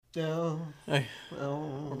Yeah. Hey,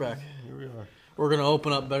 Well, we're back. Here we are. We're gonna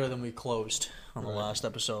open up better than we closed on the last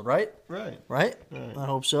episode, right? Right. Right? Right. I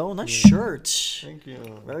hope so. Nice shirt. Thank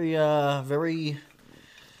you. Very,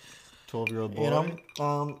 12-year-old boy. you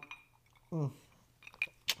know,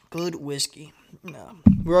 good whiskey. No,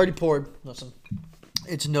 we're already poured. Listen,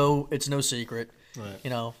 it's no secret. Right. You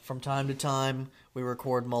know, from time to time we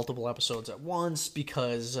record multiple episodes at once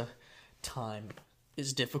because time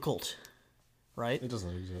is difficult, right? It doesn't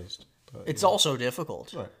exist. But, It's also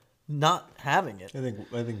difficult. Right. Not having it. I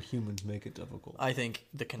think humans make it difficult. I think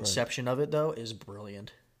the conception of it, though, is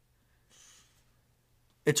brilliant.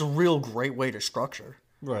 It's a real great way to structure.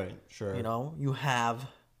 Right. Sure. You know, you have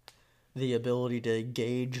the ability to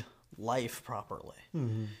gauge life properly.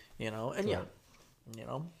 Mm-hmm. You know, and Right.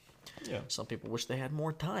 yeah, some people wish they had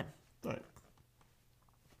more time. Right.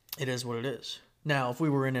 It is what it is. Now, if we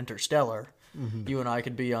were in Interstellar, you and I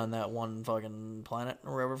could be on that one fucking planet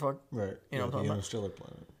or whatever fuck. Right. You know what I'm the talking about? interstellar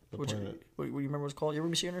planet. The Which, planet. what do you remember what it's called? You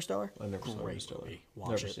ever see Interstellar? I never saw Great Interstellar. movie. Watch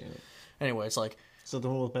Never it. seen it. Anyway, it's like So the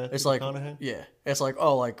one with Matthew It's like McConaughey? yeah, it's like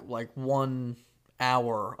oh, like 1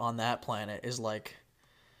 hour on that planet is like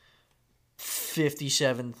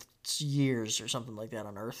 57 years or something like that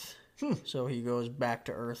on Earth. So he goes back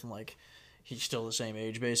to Earth and like he's still the same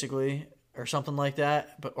age basically, or something like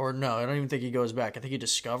that. But or no, I don't even think he goes back. I think he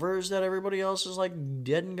discovers that everybody else is like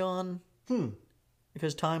dead and gone.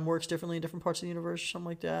 Because time works differently in different parts of the universe or something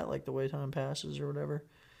like that, like the way time passes or whatever.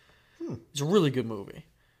 It's a really good movie.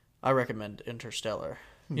 I recommend Interstellar.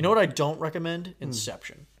 You know what I don't recommend?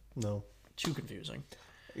 Inception. No. Too confusing.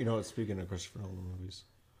 You know what? Speaking of Christopher Nolan movies,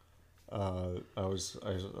 I was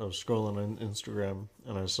scrolling on Instagram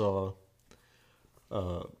and I saw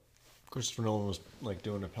Christopher Nolan was like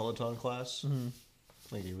doing a Peloton class.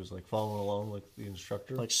 Like he was like following along like the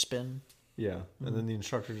instructor. Like Spin. Yeah, and then the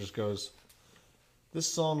instructor just goes, "This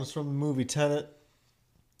song is from the movie Tenet.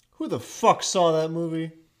 Who the fuck saw that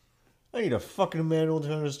movie? I need a fucking manual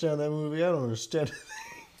to understand that movie. I don't understand."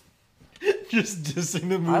 Just dissing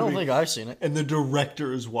the movie. I don't think I've seen it. And the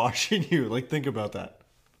director is watching you. Like, think about that.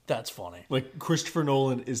 That's funny. Like, Christopher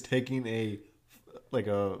Nolan is taking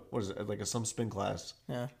some spin class.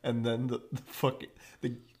 Yeah. And then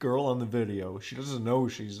the girl on the video, she doesn't know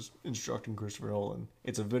she's instructing Christopher Nolan.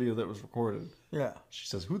 It's a video that was recorded. Yeah. She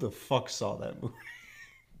says, "Who the fuck saw that movie?"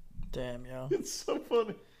 Damn, yo. It's so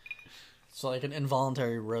funny. It's like an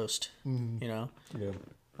involuntary roast, you know?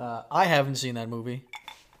 Yeah. I haven't seen that movie.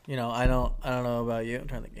 You know, I don't know about you. I'm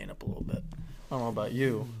trying to gain up a little bit. I don't know about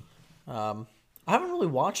you. I haven't really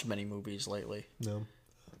watched many movies lately. No.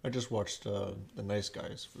 I just watched The Nice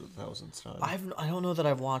Guys for the 1000th time. I don't know that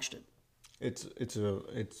I've watched it. It's a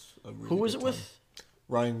really Who was good it with? time.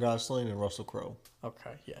 Ryan Gosling and Russell Crowe.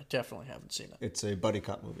 Okay, yeah, definitely haven't seen it. It's a buddy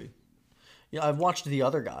cop movie. Yeah, I've watched The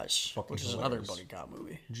Other Guys, Fucking which is hilarious. another buddy cop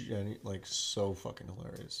movie. And like so fucking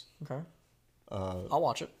hilarious. Okay. I'll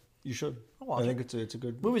watch it. You should. I'll watch I think it's a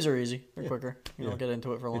good. Movies are easy. They're quicker. You Yeah. don't get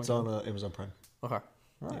into it for a long It's time. on Amazon Prime. Okay. All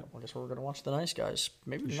right. Well, I guess we're going to watch The Nice Guys.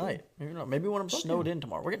 Maybe tonight. Maybe not. Maybe when I'm snowed in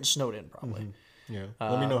tomorrow. We're getting snowed in probably. Yeah.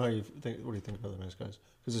 Let me know how you think. What do you think about The Nice Guys?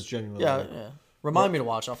 Because it's genuinely. Yeah, like, yeah. Remind me to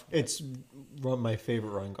watch off. It's my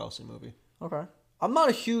favorite Ryan Gosling movie. Okay. I'm not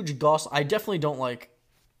a huge Gosling. I definitely don't like.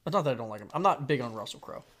 It's not that I don't like him. I'm not big on Russell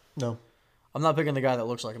Crowe. No. I'm not big on the guy that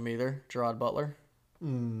looks like him either, Gerard Butler.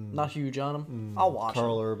 Not huge on him. I'll watch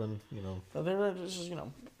Carl Urban. You know. him. They're just,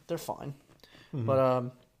 they're fine.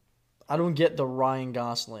 But I don't get the Ryan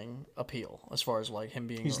Gosling appeal as far as like him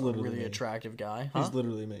being He's a literally really me. attractive guy. Huh? He's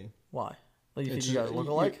literally me. Why? Like, you think It's you guys just- look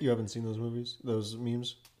alike? You haven't seen those movies? Those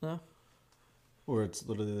memes? No. Where it's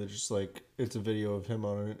literally just like, it's a video of him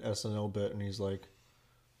on an SNL bit and he's like,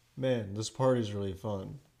 "Man, this party's really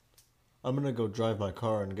fun. I'm going to go drive my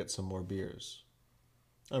car and get some more beers.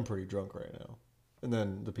 I'm pretty drunk right now." And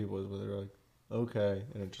then the people with it are like, "Okay."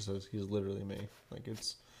 And it just says, he's literally me. Like,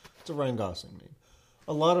 it's a Ryan Gosling meme.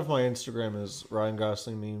 A lot of my Instagram is Ryan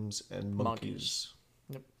Gosling memes and monkeys.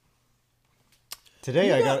 Yep.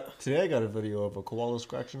 Today I got a video of a koala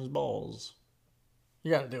scratching his balls. You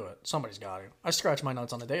got to do it. Somebody's got to. I scratch my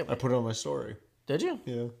nuts on the daily. I put it on my story. Did you?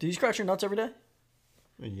 Yeah. Do you scratch your nuts every day?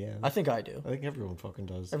 Yeah. I think I do. I think everyone fucking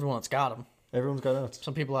does. Everyone that's got them. Everyone's got nuts.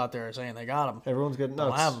 Some people out there are saying they got them. Everyone's got nuts.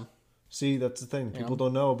 Don't have 'em. See, that's the thing. People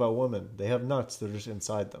don't know about women. They have nuts. They're just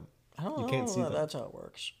inside them. I don't You know. can't see them. That's how it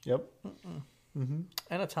works. Yep.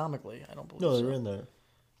 Anatomically, I don't believe No, so. they're in there.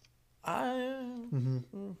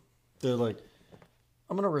 They're like,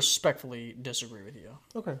 I'm going to respectfully disagree with you.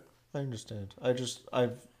 okay, I understand.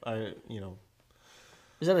 You know,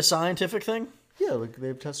 Is that a scientific thing? yeah, like they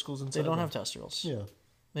have testicles inside. They don't them. have testicles. Yeah.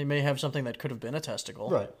 They may have something that could have been a testicle.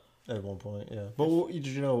 Right. At one point, yeah. But did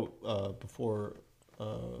you know before,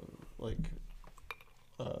 like,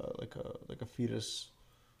 like a fetus,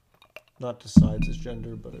 not decides its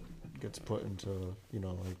gender, but it gets put into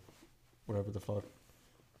like whatever the fuck.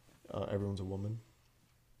 Everyone's a woman.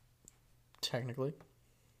 Technically,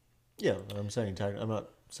 Yeah, I'm saying. I'm not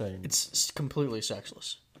saying. it's completely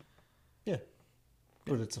sexless. Yeah,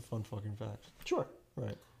 but it's a fun fucking fact. Sure.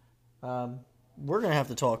 Right. We're gonna have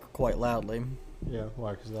to talk quite loudly Yeah.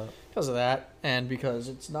 Why? Because because of that, and because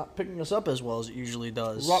it's not picking us up as well as it usually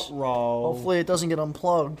does. Ruh-roh. Hopefully, it doesn't get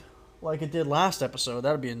unplugged like it did last episode.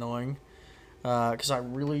 That'd be annoying. Because I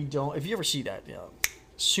really don't. If you ever see that,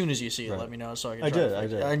 as soon as you see it, Right. let me know so I can. I try to did.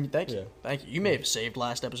 fix it. Thank you. Yeah. Thank you. You may have saved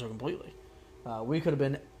last episode completely. We could have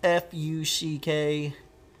been FUCK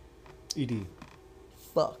ED.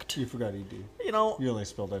 fucked. You forgot ED. You know, You only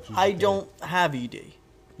spelled F. I don't have ED,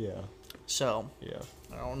 Yeah. so Yeah.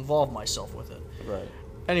 I don't involve myself with it. Right.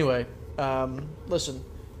 Anyway, listen.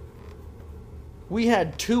 We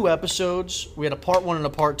had 2 episodes. We had a part 1 and a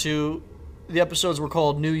part 2. The episodes were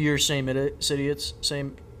called New Year, Same Idiots,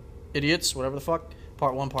 whatever the fuck.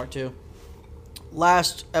 Part 1, part 2.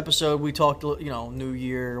 Last episode, we talked, New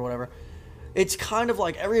Year or whatever. It's kind of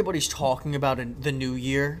like everybody's talking about the New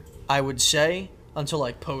Year, I would say, until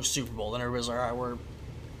like post Super Bowl. Then everybody's like, all right,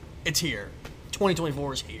 it's here.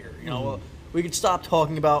 2024 is here. We could stop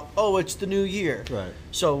talking about, it's the new year. Right.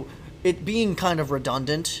 So it being kind of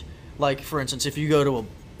redundant, like for instance, if you go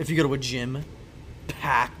to a gym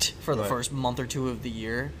packed for the Right. first month or 2 of the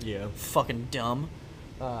year, Yeah. fucking dumb.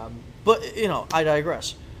 But I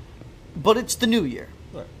digress. But it's the new year.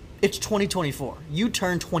 Right. It's 2024. You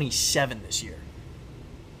turn 27 this year.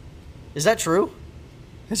 Is that true?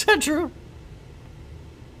 Is that true?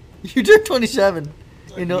 You turn 27.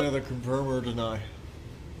 I can neither confirm or deny.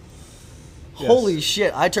 Holy Yes.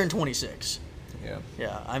 shit! I turned 26. Yeah.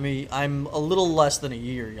 Yeah, I mean, I'm a little less than a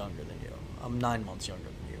year younger than you. I'm 9 months younger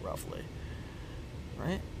than you, roughly.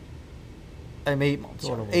 Right? I'm 8 months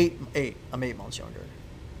Sort younger. of. Eight. I'm 8 months younger.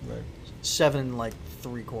 Right. 7 like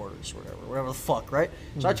 3/4, whatever the fuck, right?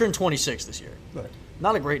 So I turned 26 this year. Right.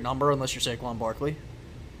 Not a great number unless you're Saquon Barkley.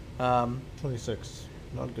 26.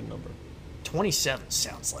 Not a good number. 27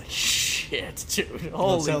 sounds like shit, dude. That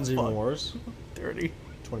Holy sounds fuck. even worse. 30.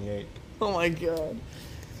 28. Oh my god.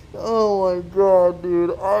 Oh my god,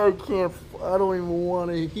 dude. I don't even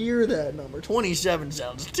want to hear that number. 27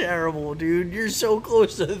 sounds terrible, dude. You're so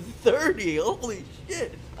close to 30. Holy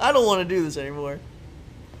shit. I don't want to do this anymore.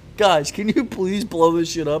 Guys, can you please blow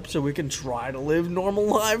this shit up so we can try to live normal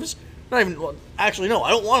lives? Not even. Well, actually, no. I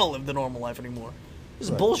don't want to live the normal life anymore. This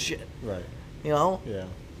is Right. bullshit. Right. You know? Yeah.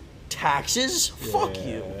 Taxes? Fuck Yeah.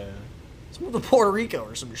 you. Let's move to Puerto Rico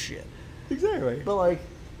or some shit. Exactly. But like,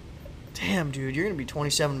 damn, dude, you're gonna be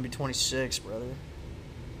 27 and be 26, brother.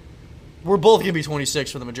 We're both gonna be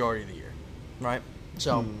 26 for the majority of the year, right?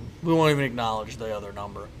 So we won't even acknowledge the other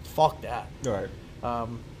number. Fuck that. All right.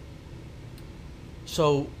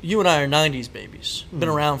 So you and I are 90s babies. Been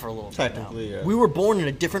around for a little bit now. Technically, yeah. We were born in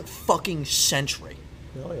a different fucking century,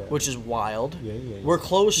 Oh, yeah. which is wild. Yeah. We're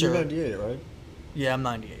closer. You're 98, right? Yeah, I'm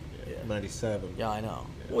 98. Yeah, 97. yeah, I know.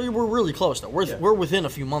 Yeah. We're really close though. Yeah. We're within a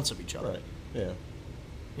few months of each other. Right. Yeah.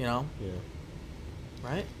 You know, Yeah.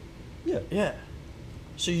 right? Yeah. Yeah.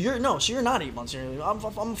 So you're not 8 months. I'm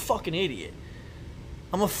a fucking idiot.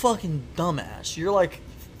 I'm a fucking dumbass. You're like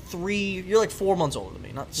 4 months older than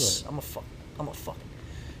me. Right. I'm a fucking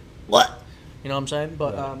what? You know what I'm saying?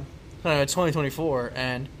 But Right. anyway, it's 2024,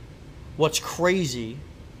 and what's crazy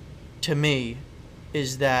to me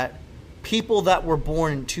is that people that were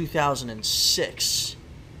born in 2006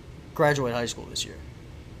 graduate high school this year.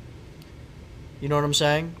 You know what I'm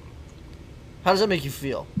saying? How does that make you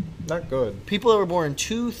feel? Not good. People that were born in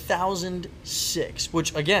 2006,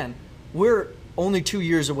 which again, we're only 2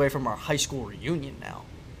 years away from our high school reunion now.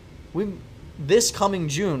 This coming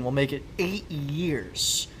June will make it 8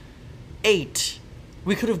 years. 8.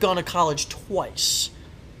 We could have gone to college twice.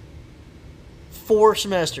 4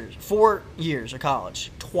 semesters, 4 years of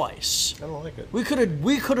college, twice. I don't like it. We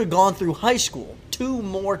could have gone through high school 2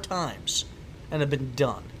 more times and have been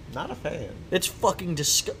done. Not a fan. It's fucking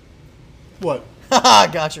disgusting. What? Haha,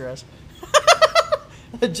 got your ass.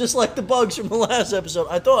 Just like the bugs from the last episode.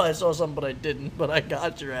 I thought I saw something, but I didn't. But I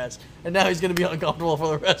got your ass. And now he's going to be uncomfortable for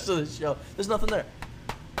the rest of the show. There's nothing there.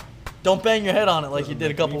 Don't bang your head on it like you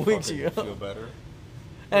did a couple weeks ago. Feel better.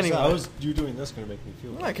 Anyway. How is you doing this going to make me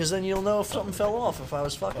feel better? Right, because then you'll know if something fell off if I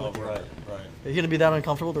was fucking Oh, with you. right. Are you going to be that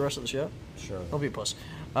uncomfortable the rest of the show? Sure. Don't be a puss.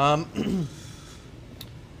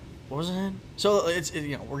 What was it? So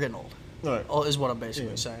we're getting old. Right. Is what I'm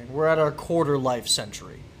basically Yeah. saying. We're at our quarter life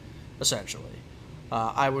century, essentially.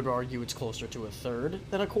 I would argue it's closer to a third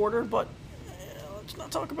than a quarter, but let's not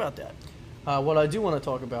talk about that. What I do want to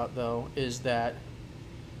talk about, though, is that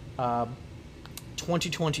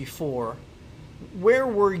 2024, where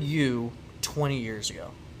were you 20 years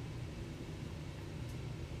ago?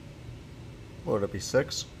 What would it be,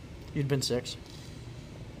 6? You'd been 6.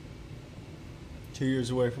 2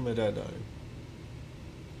 years away from my dad dying.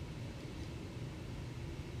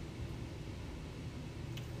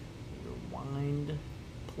 Rewind,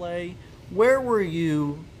 play. Where were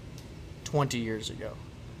you 20 years ago?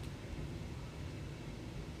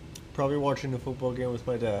 Probably watching a football game with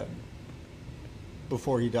my dad.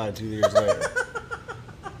 Before he died 2 years later.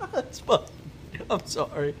 That's fine. I'm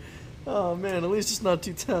sorry. Oh man, at least it's not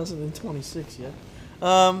 2026 yet.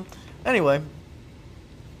 Anyway,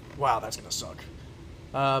 wow, that's gonna suck.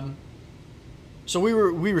 So we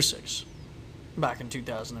were 6 back in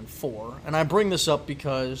 2004, and I bring this up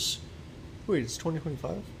because Wait, it's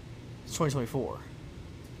 2025? it's 2024.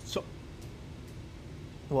 So,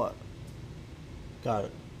 What? got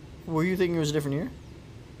it. Were you thinking it was a different year?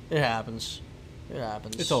 It happens. It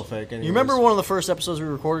happens. It's all fake anyways. You remember one of the first episodes we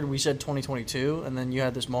recorded, we said 2022, and then you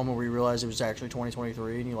had this moment where you realized it was actually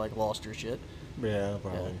 2023, and you, like, lost your shit? Yeah,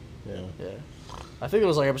 probably. Yeah. Yeah. I think it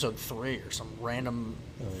was, like, episode 3 or some random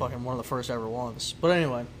fucking one of the first ever ones. But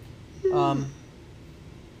anyway,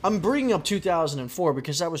 I'm bringing up 2004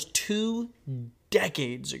 because that was 2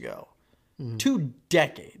 decades ago. 2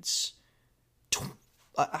 decades.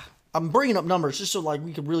 I'm bringing up numbers just so, like,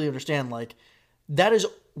 we could really understand, like, that is...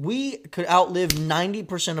 We could outlive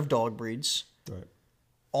 90% of dog breeds. Right.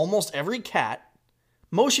 Almost every cat.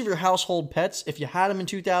 Most of your household pets, if you had them in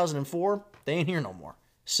 2004, they ain't here no more.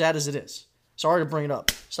 Sad as it is. Sorry to bring it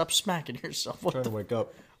up. Stop smacking yourself. Trying to wake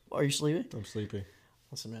up. Are you sleepy? I'm sleepy.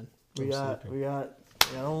 Listen, man. I'm We got sleepy. a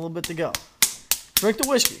little bit to go. Drink the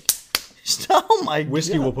whiskey. Stop, oh my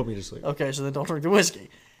Whiskey God. will put me to sleep. Okay, so then don't drink the whiskey.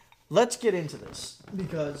 Let's get into this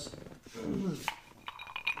because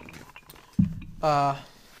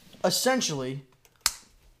essentially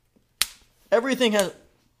everything has.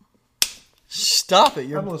 Stop it!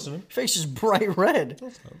 Your I'm listening. face is bright red.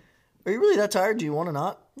 That's not. Are you really that tired? Do you want to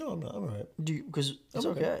not? No, I'm not. I'm alright. Do you? Because it's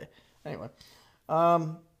I'm okay. okay. Anyway,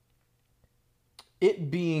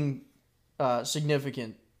 it being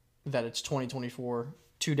significant that it's 2024,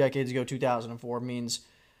 2 decades ago, 2004 means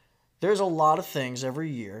there's a lot of things every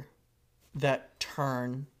year that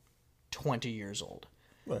turn 20 years old.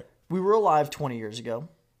 Right. We were alive 20 years ago,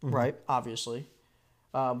 right? Obviously.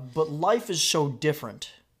 But life is so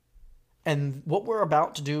different. And what we're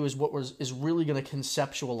about to do is is really going to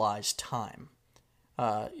conceptualize time.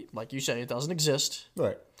 Like you say, it doesn't exist.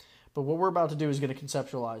 Right. But what we're about to do is going to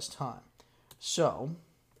conceptualize time. So,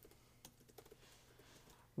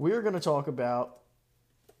 we're going to talk about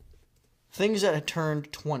things that had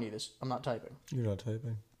turned 20. I'm not typing. You're not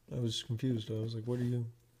typing. I was confused. I was like, what are you?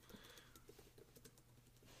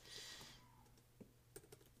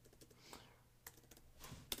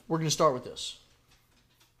 We're going to start with this.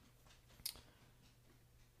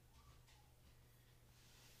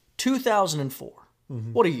 2004.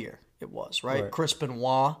 What a year it was, right? Right. Chris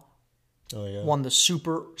Benoit Oh, yeah. won the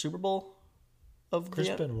Super Bowl of Chris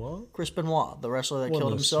Benoit? Chris Benoit, the wrestler that Won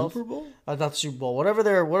killed the himself. Super Bowl? Not the Super Bowl. Whatever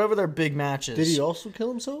their big matches. Did he also kill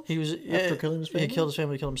himself? He was After killing his family? He killed his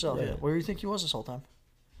family, killed himself. Yeah. Yeah. Where do you think he was this whole time?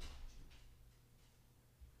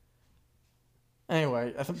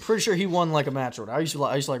 Anyway, I'm pretty sure he won like a match or whatever. I used to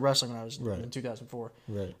like wrestling when I was in 2004.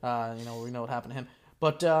 Right. We know what happened to him.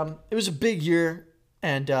 But it was a big year,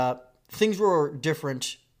 and things were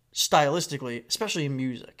different stylistically, especially in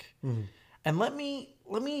music. And let me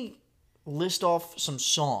list off some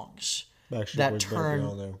songs Backstreet that Boys better be turn.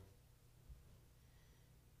 on there.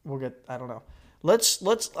 We'll get. I don't know. Let's.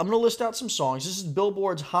 I'm gonna list out some songs. This is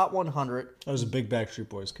Billboard's Hot 100. I was a big Backstreet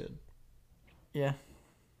Boys kid. Yeah.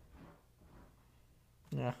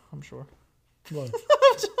 Yeah, I'm sure. What?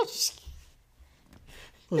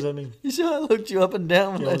 What does that mean? You see how I looked you up and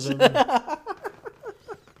down when Yeah, I what does said. that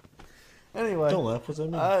mean? Anyway, Don't laugh. What does that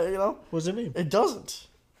mean? what does it mean? it doesn't.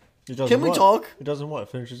 It doesn't Can we what? talk? It doesn't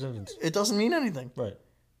what? Finish your sentence. It doesn't mean anything. Right.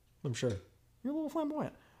 I'm sure. You're a little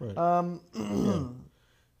flamboyant. Right.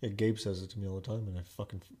 Yeah, Gabe says it to me all the time, and I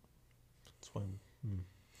fucking. That's why I'm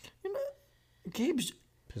You know, Gabe's.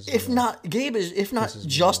 pissing If me off. not, Gabe is, if not Pisses me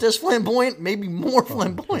just off. as flamboyant, maybe more Fucking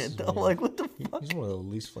flamboyant pisses though. me off. Like, what the fuck? He's one of the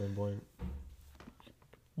least flamboyant.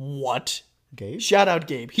 What? Gabe? Shout out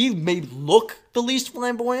Gabe. He may look the least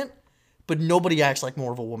flamboyant, but nobody acts like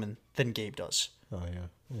more of a woman than Gabe does. Oh, yeah.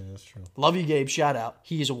 Yeah, that's true. Love you, Gabe. Shout out.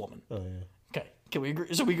 He is a woman. Oh, yeah. Okay. Can we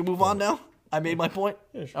agree? So we can move on now? I made my point?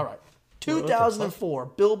 Yeah, sure. All right. 2004,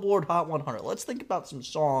 Billboard Hot 100. Let's think about some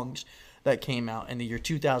songs that came out in the year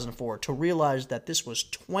 2004 to realize that this was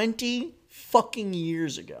 20 fucking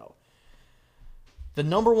years ago. The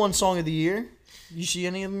number one song of the year, you see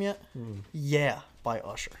any of them yet? Yeah, by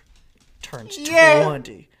Usher. Turns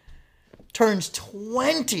 20. Turns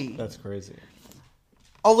 20. That's crazy.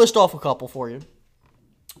 I'll list off a couple for you.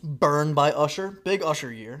 Burn by Usher. Big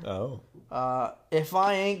Usher year. Oh. If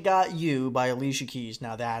I Ain't Got You by Alicia Keys.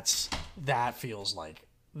 Now that feels like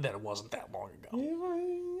that it wasn't that long ago. You alright?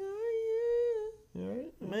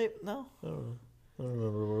 Maybe, no. I don't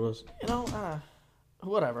remember what it was. You know,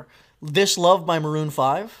 whatever. This Love by Maroon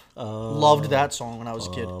 5. Loved that song when I was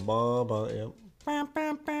a kid. Yep.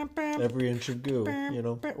 Every inch of goo, you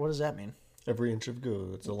know. What does that mean? Every inch of goo.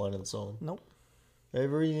 That's the line of the song. Nope.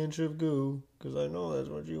 Every inch of goo, because I know that's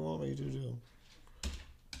what you want me to do.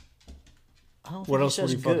 I don't think What else he would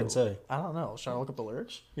says he fucking goo. say? I don't know. Should I look up the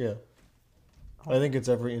lyrics? Yeah. I think it's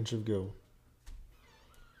every inch of goo.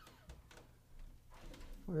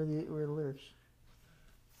 Where are the lyrics?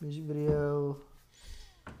 Music video.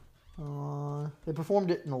 They performed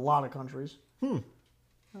it in a lot of countries. Yeah,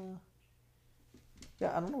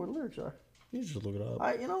 I don't know where the lyrics are. You should look it up.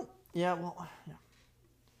 Yeah.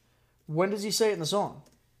 When does he say it in the song?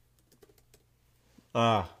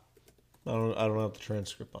 I don't have the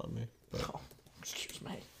transcript on me. But. Oh, excuse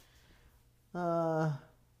me.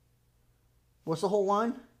 What's the whole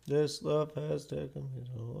line? This love has taken me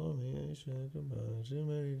so long, I should goodbye too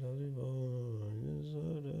many times before.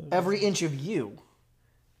 Every inch of you.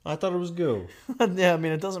 I thought it was goo. Yeah, I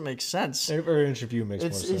mean, it doesn't make sense. Every inch of you makes more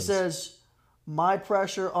He sense. says, my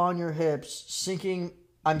pressure on your hips,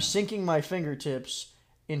 I'm sinking my fingertips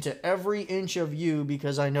into every inch of you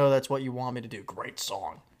because I know that's what you want me to do. Great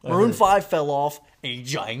song. Maroon 5 fell off a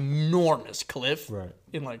ginormous cliff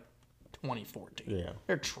in like 2014. Yeah.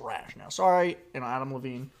 They're trash now. Sorry, Adam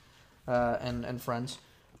Levine and friends.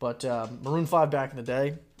 But Maroon 5 back in the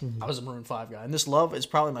day, I was a Maroon 5 guy. And This Love is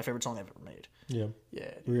probably my favorite song they've ever made. Yeah.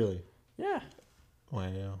 Yeah. Really? Yeah.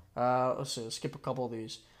 Wow. Let's see. Let's skip a couple of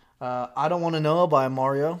these. I Don't Want to Know by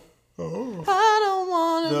Mario. Oh. I don't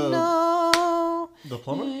want to know The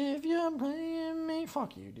plumber? if you're playing me.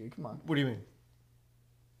 Fuck you, dude. Come on. What do you mean?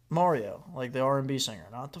 Mario, like the R&B singer,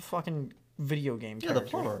 not the fucking video game character. the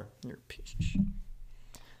plumber. You're a piece of shit.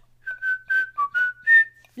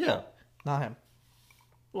 Yeah. Not him.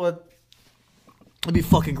 Well, it'd be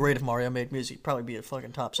fucking great if Mario made music. He'd probably be a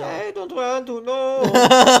fucking top seller. I don't want to know.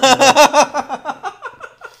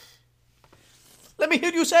 Let me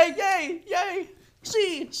hear you say yay, yay,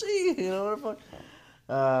 see, you know what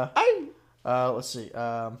the fuck. Let's see.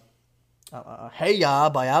 Hey Ya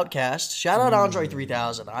by Outkast. Shout out Andre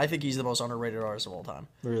 3000. I think he's the most underrated artist of all time.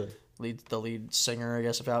 Really? The lead singer, I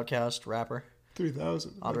guess, of Outkast, rapper.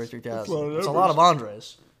 3,000. Andre That's 3000. It's a lot of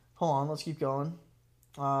Andres. Hold on, let's keep going.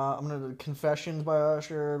 I'm gonna do Confessions by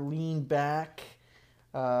Usher. Lean Back.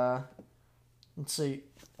 Let's see.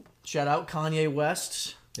 Shout out Kanye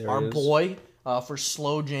West, our boy, for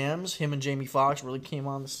Slow Jams. Him and Jamie Foxx really came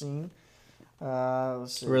on the scene.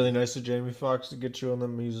 Let's see. Really nice of Jamie Foxx to get you on the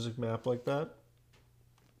music map like that.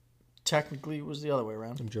 Technically, it was the other way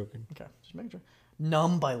around. I'm joking. Okay, just making sure.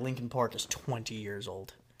 Numb by Linkin Park is 20 years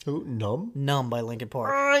old. Who? Numb? Numb by Linkin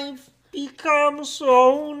Park. I've become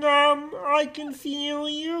so numb, I can feel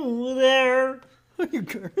you there. You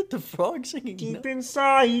heard the frog singing deep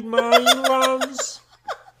inside my lungs.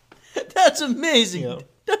 That's amazing. Yeah.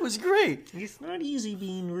 That was great. It's not easy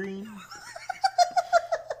being green.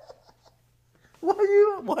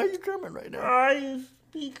 Why are you Kermit right now? I've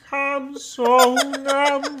become so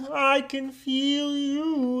numb, I can feel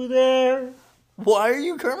you there. Why are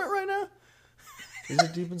you Kermit right now? Is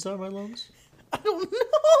it deep inside my lungs? I don't know.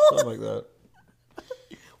 Something like that.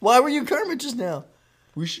 Why were you Kermit just now?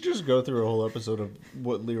 We should just go through a whole episode of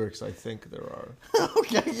what lyrics I think there are.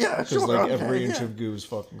 Okay, yeah, Because sure. like okay, every inch yeah. of goo is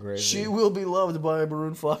fucking crazy. She Will Be Loved by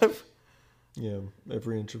Maroon 5. Yeah,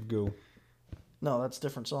 every inch of goo. No, that's a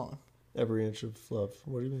different song. Every inch of love.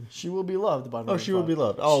 What do you mean? She Will Be Loved by Maroon 5. She Will Be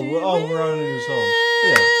Loved. Oh, we're on a new song.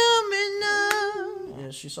 Yeah.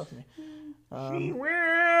 Yeah, she sucked me. She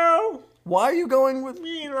will Why are you going with...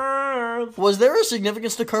 be loved. Was there a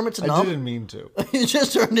significance to Kermit to I Numb? didn't mean to. You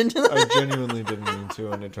just turned into that? I genuinely didn't mean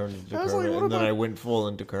to, and it turned into I was like, Kermit, what and then about- I went full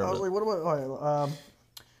into Kermit. I was like, what about... All right,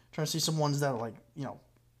 trying to see some ones that are like,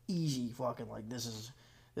 easy fucking, like, this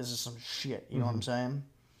is some shit. You know what I'm saying?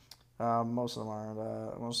 Most of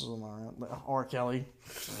them aren't. R. Kelly.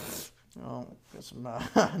 Got some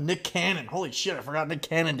Nick Cannon. Holy shit, I forgot Nick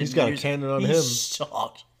Cannon did He's got a music. cannon on He him.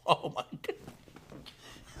 sucked. Oh my god.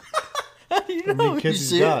 How do you How know? many kids You he's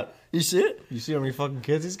see got? it? You see it? You see how many fucking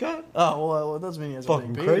kids he's got? Oh, well, that doesn't mean he has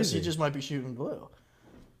Fucking a big penis. crazy. He just might be shooting glue.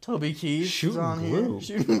 Toby Keith Shooting is on glue?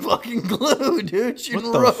 here. Shooting fucking glue, dude.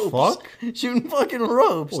 Shooting What the ropes. fuck? Shooting fucking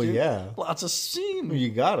ropes, Well, dude. yeah. Lots of seam. You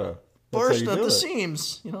gotta. That's Burst how at you do the it.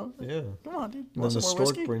 seams, you know? Yeah. Come on, dude. And then Want the some more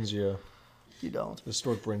stork whiskey? brings you. You don't. The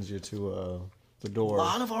stork brings you to the A door.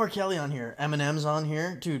 lot of R. Kelly on here. Eminem's on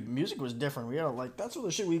here. Dude, music was different. We had that's what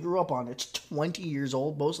the shit we grew up on. It's 20 years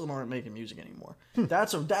old. Most of them aren't making music anymore.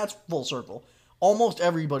 That's full circle. Almost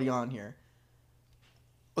everybody on here,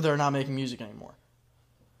 they're not making music anymore.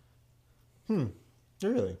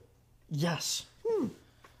 Really? Yes.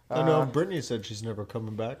 I know. Brittany said she's never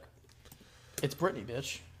coming back. It's Britney,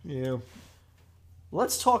 bitch. Yeah.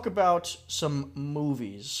 Let's talk about some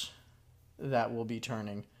movies that will be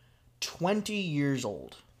turning 20 years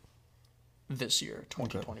old this year,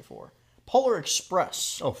 2024. Polar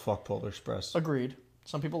Express. Oh fuck, Polar Express. Agreed.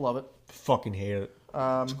 Some people love it. Fucking hate it.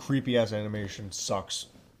 It's creepy ass animation. Sucks.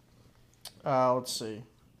 Let's see.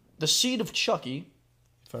 The Seed of Chucky.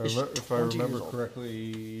 If I 20 remember years old.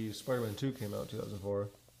 correctly, Spider-Man 2 came out in 2004.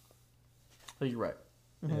 Oh, you're right.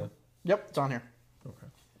 Yeah. Yep, it's on here. Okay.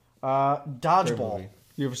 Great Dodgeball. movie.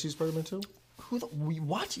 You ever see Spider-Man 2?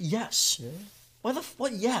 What? Yes. Yeah. Why the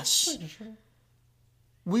what? Yes.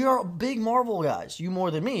 We are big Marvel guys. You more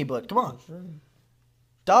than me, but come on.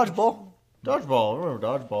 Dodgeball. Dodgeball. I remember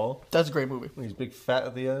Dodgeball. That's a great movie. When he's big fat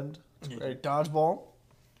at the end. It's great. Dodgeball.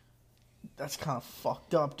 That's kind of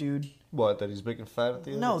fucked up, dude. What? That he's big and fat at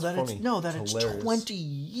the end? No, It's that funny. it's hilarious. 20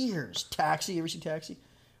 years. Taxi. You ever see Taxi?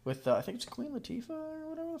 With I think it's Queen Latifah or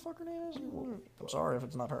whatever the fuck her name is. I'm sorry if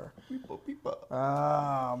it's not her.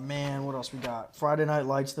 Ah man, what else we got? Friday Night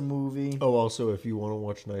Lights, the movie. Oh, also, if you want to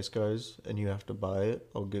watch Nice Guys and you have to buy it,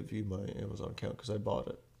 I'll give you my Amazon account because I bought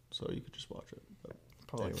it, so you could just watch it. But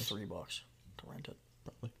Probably anyways. like $3 to rent it.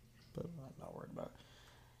 probably. But I'm not worried about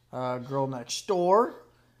it. Girl Next Door.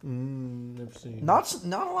 never seen. Not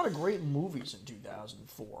a lot of great movies in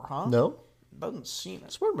 2004, huh? No. Doesn't seem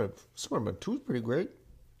it. Spider-Man 2 is pretty great.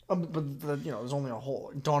 But there's only a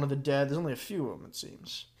whole Dawn of the Dead. There's only a few of them, it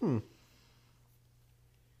seems.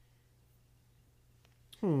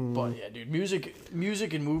 But yeah, dude,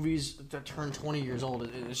 music and movies that turn 20 years old,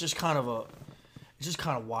 it's just kind of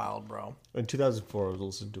wild, bro. In 2004, I was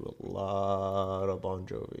listening to a lot of Bon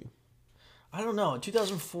Jovi. I don't know. In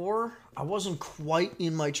 2004, I wasn't quite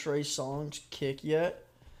in my Trey Songz kick yet.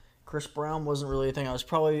 Chris Brown wasn't really a thing. I was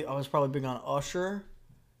probably big on Usher.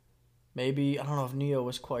 Maybe I don't know if Neo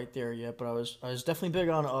was quite there yet, but I was definitely big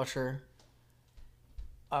on Usher.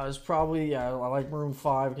 I was probably I like Maroon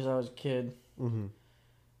 5 because I was a kid. Mm-hmm.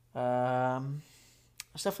 I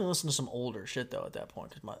was definitely listening to some older shit though at that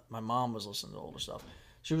point because my mom was listening to older stuff.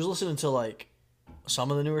 She was listening to like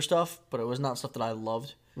some of the newer stuff, but it was not stuff that I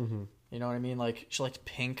loved. Mm-hmm. You know what I mean? Like she liked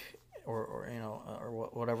Pink or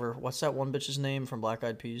whatever. What's that one bitch's name from Black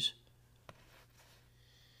Eyed Peas?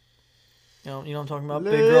 You know what I'm talking about?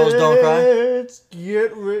 Big Girls Don't Cry. Let's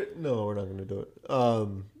get rid. No, we're not gonna do it.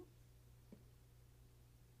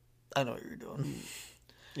 I know what you're doing.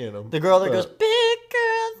 You know The girl that goes, Big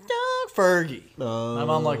Girls Don't Fergie. My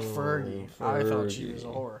mom liked Fergie. I thought she was a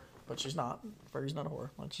whore, but she's not. Fergie's not a whore.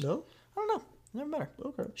 No. I don't know. Never met her.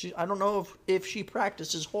 Okay. I don't know if she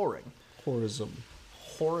practices whoring. Horism.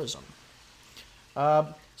 Whorism.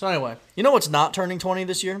 So anyway, you know what's not turning 20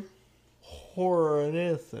 this year? Horror and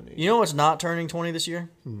Anthony. You know what's not turning 20 this year?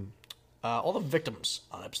 All the victims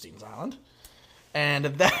on Epstein's Island. And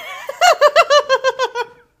that...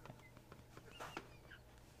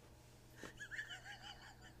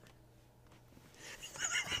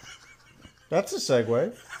 That's a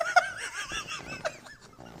segue.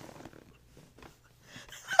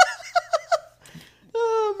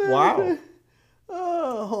 Oh, man. Wow.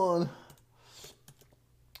 Oh, hold on.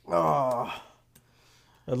 Oh.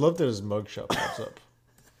 I love that his mugshot pops up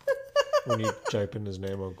when you type in his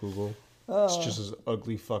name on Google. It's just his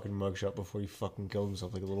ugly fucking mugshot before he fucking killed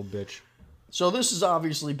himself like a little bitch. So this is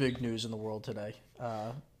obviously big news in the world today.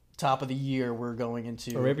 Top of the year, we're going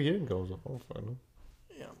into... Or maybe he didn't kill himself. I'll find him.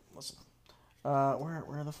 Yeah, listen.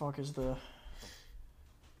 Where the fuck is the...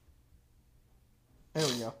 There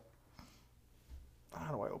we go.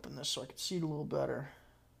 How do I open this so I can see it a little better?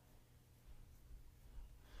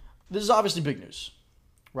 This is obviously big news,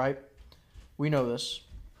 right? We know this.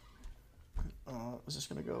 Is this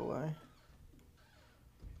going to go away?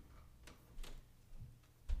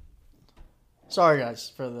 Sorry, guys,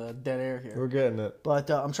 for the dead air here. We're getting it. But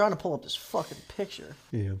I'm trying to pull up this fucking picture.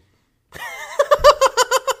 Yeah.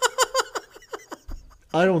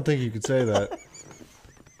 I don't think you could say that.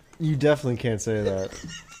 You definitely can't say that.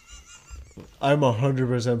 I'm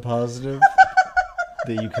 100% positive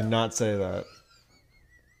that you cannot say that.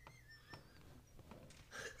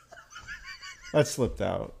 That slipped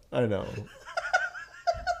out. I know.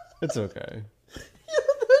 It's okay.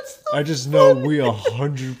 I just know we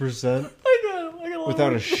 100%, I got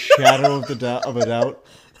without a shadow of a doubt,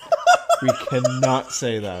 we cannot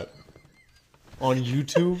say that on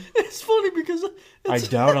YouTube. It's funny because I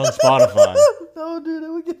doubt on Spotify. No, dude, I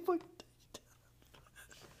would get fucking.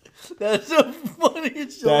 That's so funny.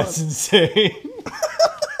 It's That's insane.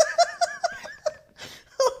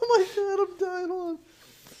 Oh my god, I'm dying. Hold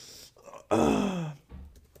on.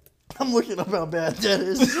 I'm looking up how bad that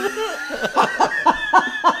is.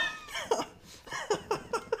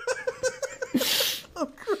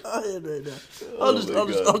 I'm crying right now.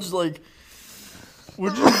 I'll just like.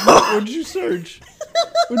 What'd you search?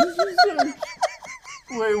 What did you search?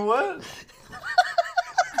 Wait, what?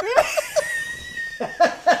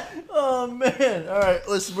 Oh man! All right,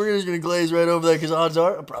 listen, we're just gonna glaze right over that because odds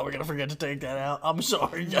are I'm probably gonna forget to take that out. I'm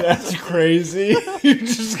sorry, guys. That's crazy. You're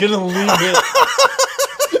just gonna leave it.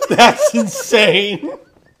 That's insane.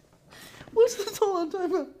 What's the total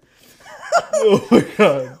time out? Oh my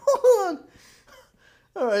god. Hold on.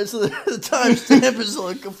 All right, so the timestamp is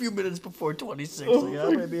like a few minutes before 26. Oh So yeah,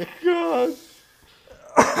 my maybe god.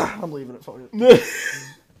 I'm leaving it. Fuck it.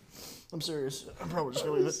 I'm serious. I'm probably just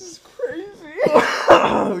gonna leave it. This is crazy.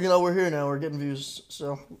 You know, we're here now. We're getting views.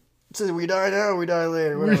 So we die now or we die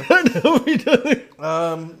later. Whatever. We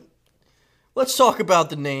don't. Let's talk about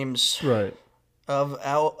the names Right. of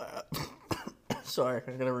our. Sorry,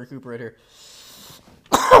 I gotta recuperate here.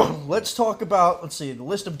 Let's talk about. Let's see the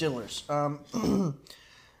list of diddlers.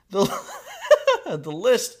 The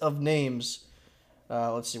list of names.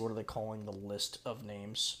 Let's see. What are they calling the list of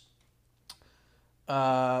names?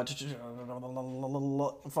 Fuck it,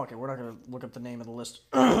 we're not gonna look up the name of the list.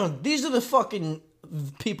 These are the fucking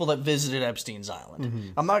people that visited Epstein's Island.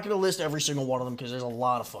 Mm-hmm. I'm not gonna list every single one of them because there's a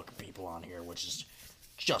lot of fucking people on here, which is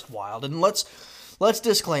just wild. And let's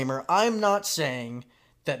disclaimer: I'm not saying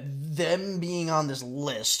that them being on this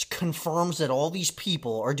list confirms that all these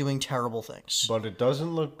people are doing terrible things. But it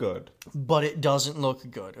doesn't look good. But it doesn't look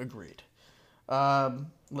good. Agreed.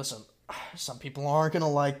 Listen, some people aren't gonna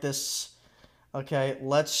like this. Okay,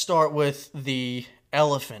 let's start with the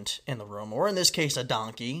elephant in the room, or in this case, a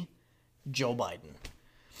donkey, Joe Biden.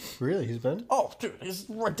 Really? He's been? Oh, dude, he's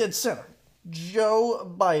right dead center. Joe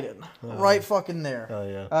Biden. Right fucking there.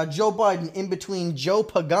 Oh, yeah. Joe Biden in between Joe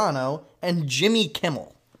Pagano and Jimmy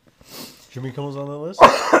Kimmel. Jimmy Kimmel's on that list?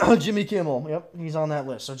 Jimmy Kimmel, yep, he's on that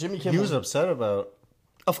list. So Jimmy Kimmel. He was upset about...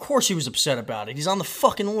 Of course he was upset about it. He's on the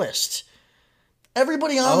fucking list.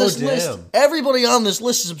 Everybody on this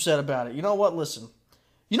list is upset about it. You know what? Listen.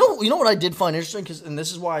 You know what I did find interesting? And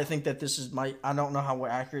this is why I think that this is I don't know how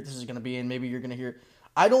accurate this is going to be, and maybe you're going to hear.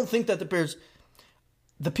 I don't think that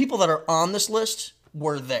the people that are on this list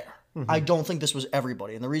were there. Mm-hmm. I don't think this was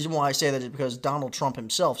everybody. And the reason why I say that is because Donald Trump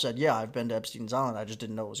himself said, yeah, I've been to Epstein's Island. I just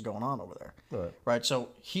didn't know what was going on over there. Right? So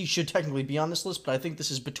he should technically be on this list, but I think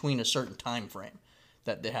this is between a certain time frame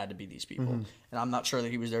that they had to be these people. Mm-hmm. And I'm not sure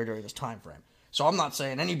that he was there during this time frame. So I'm not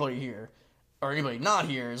saying anybody here or anybody not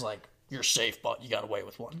here is like, you're safe, but you got away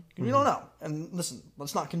with one. Mm-hmm. You don't know. And listen,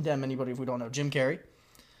 let's not condemn anybody if we don't know. Jim Carrey.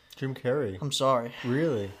 Jim Carrey? I'm sorry.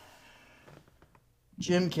 Really?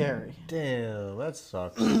 Jim Carrey. Damn, that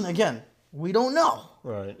sucks. Again, we don't know.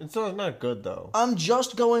 Right. It's not good, though. I'm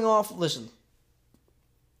just going off... Listen.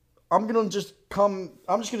 I'm just going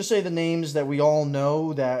to say the names that we all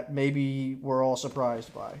know that maybe we're all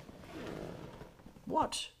surprised by.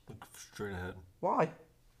 What? Look straight ahead. Why?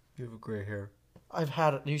 You have gray hair. I've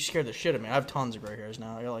had it. You scared the shit out of me. I have tons of gray hairs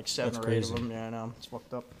now. I got like 7 or 8 crazy. of them. Yeah, I know. It's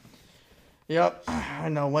fucked up. Yep. I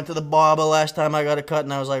know. Went to the barber last time I got a cut,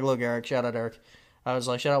 and I was like, look, Eric. Shout out, Eric. I was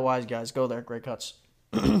like, shout out, Wise Guys. Go there. Great cuts.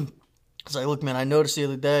 It's like, look, man, I noticed the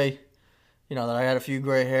other day, that I had a few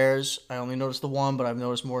gray hairs. I only noticed the one, but I've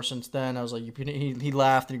noticed more since then. I was like, he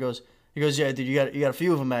laughed, and he goes, yeah, dude, you got a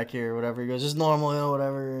few of them back here, or whatever. He goes, it's normal,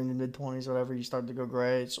 whatever, in your mid-20s, whatever, you start to go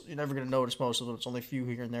gray. So you're never going to notice most of them. It's only a few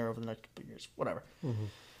here and there over the next couple of years, whatever. Mm-hmm.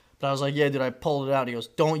 But I was like, yeah, dude, I pulled it out. He goes,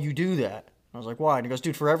 don't you do that. I was like, why? And he goes,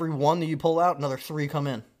 dude, for every one that you pull out, another 3 come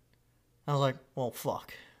in. I was like, well,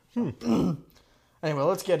 fuck. Anyway,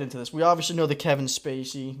 let's get into this. We obviously know the Kevin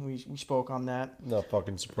Spacey. We spoke on that. Not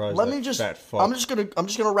fucking surprised. Let me just. Fat fuck. I'm just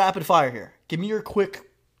gonna rapid fire here. Give me your quick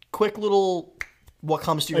little. What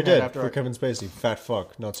comes to your head after? For Kevin Spacey, fat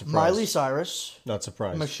fuck. Not surprised. Miley Cyrus. Not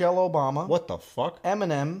surprised. Michelle Obama. What the fuck?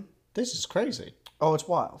 Eminem. This is crazy. Oh, it's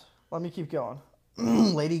wild. Let me keep going.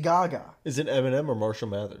 Lady Gaga. Is it Eminem or Marshall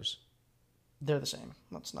Mathers? They're the same.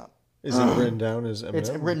 That's not. Is it written down as Eminem?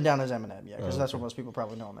 It's written down as Eminem, yeah, because that's what most people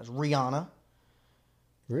probably know him as. Rihanna.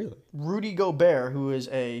 Really? Rudy Gobert, who is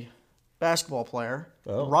a basketball player.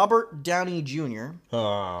 Oh. Robert Downey Jr.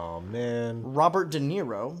 Oh, man. Robert De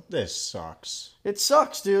Niro. This sucks. It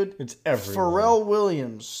sucks, dude. It's everyone. Pharrell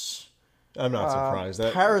Williams. I'm not surprised.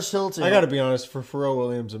 Paris Hilton. I gotta be honest, for Pharrell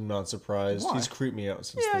Williams, I'm not surprised. Why? He's creeped me out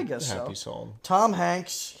since I the guess Happy so. song. Tom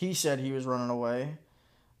Hanks. He said he was running away.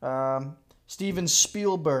 Steven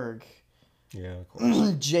Spielberg. Yeah, of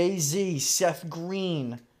course. Jay-Z. Seth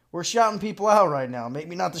Green. We're shouting people out right now.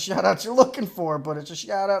 Maybe not the shout-outs you're looking for, but it's a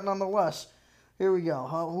shout-out nonetheless. Here we go.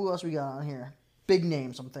 Who else we got on here? Big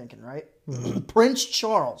names, I'm thinking, right? Prince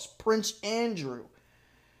Charles. Prince Andrew.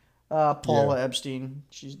 Paula Epstein.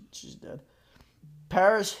 She's dead.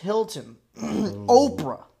 Paris Hilton.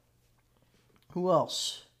 Oprah. Who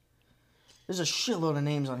else? There's a shitload of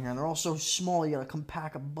names on here, and they're all so small. You gotta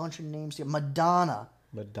compact a bunch of names together. Madonna.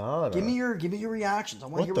 Give me your reactions. I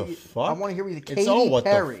want to hear fuck? I want to hear what you. Katy It's all what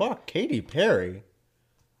Perry. the fuck? Katy Perry.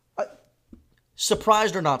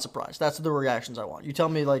 Surprised or not surprised? That's the reactions I want. You tell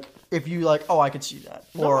me, like, if you like. Oh, I could see that.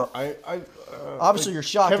 Or obviously you're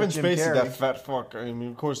shocked. Kevin at Jim Spacey, Carrey. that fat fuck. I mean,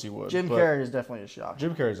 of course he would. Jim but Carrey is definitely a shock.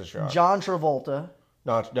 Jim Carrey's a shock. John Travolta.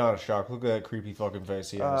 Not a shock. Look at that creepy fucking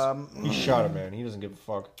face he has. He shot a man. He doesn't give a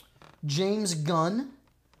fuck. James Gunn.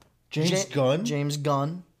 James Gunn? James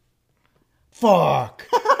Gunn. Fuck.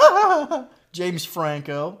 James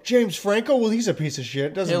Franco. James Franco? Well, he's a piece of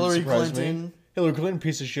shit. Doesn't Hillary surprise Clinton. me. Hillary Clinton,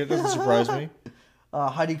 piece of shit. Doesn't surprise me.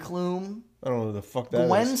 Heidi Klum. I don't know who the fuck that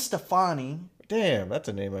Gwen is. Stefani. Damn, that's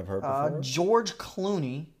a name I've heard before. George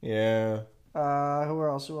Clooney. Yeah. Who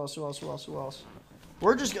else?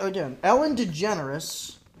 We're just, again, Ellen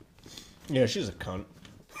DeGeneres. Yeah, she's a cunt.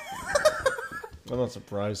 I'm not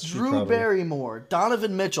surprised. Drew Barrymore.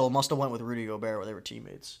 Donovan Mitchell must have went with Rudy Gobert where they were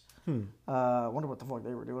teammates. Wonder what the fuck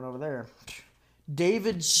they were doing over there.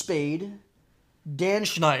 David Spade. Dan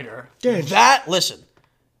Schneider. Listen.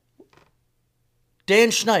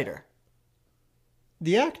 Dan Schneider.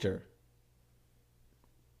 The actor.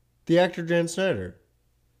 The actor Dan Snyder.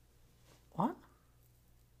 What?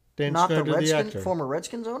 Dan Not Snyder, the the actor. former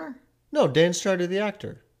Redskins owner? No, Dan Snyder, the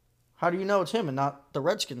actor. How do you know it's him and not the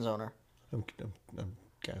Redskins owner? I'm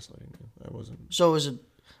gaslighting you. I wasn't. So is it?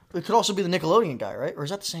 It could also be the Nickelodeon guy, right? Or is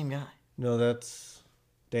that the same guy? No, that's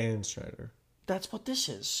Dan Snyder. That's what this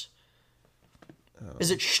is.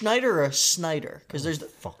 Is it Schneider or Snyder? Because there's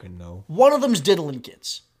Fucking no. one of them's diddling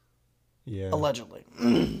kids, Yeah. allegedly.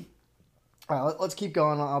 All right, let's keep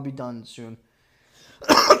going. I'll be done soon.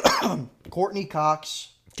 Courtney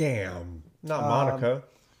Cox, Damn. Not Monica.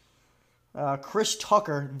 Chris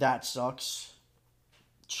Tucker, that sucks.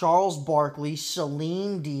 Charles Barkley,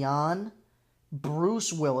 Celine Dion,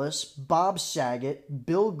 Bruce Willis, Bob Saget,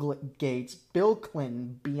 Bill Gates, Bill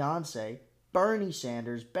Clinton, Beyonce, Bernie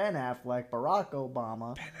Sanders, Ben Affleck, Barack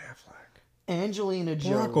Obama, Angelina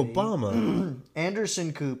Jolie, Barack Obama.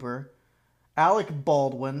 Anderson Cooper, Alec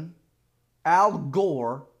Baldwin, Al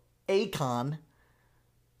Gore, Akon.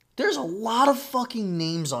 There's a lot of fucking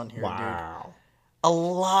names on here, dude. Wow. A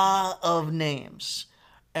lot of names.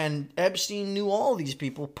 And Epstein knew all these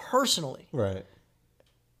people personally. Right.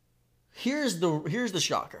 Here's the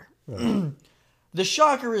shocker. Right. The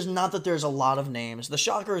shocker is not that there's a lot of names. The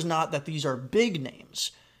shocker is not that these are big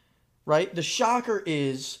names. Right? The shocker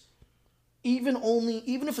is even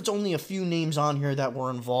if it's only a few names on here that were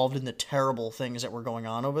involved in the terrible things that were going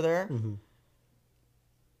on over there. Mm-hmm.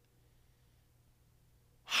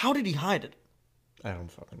 How did he hide it? I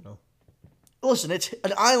don't fucking know. Listen, it's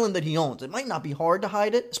an island that he owns. It might not be hard to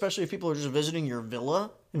hide it, especially if people are just visiting your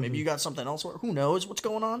villa. And maybe you got something else. Who knows what's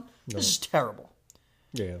going on? No. This is terrible.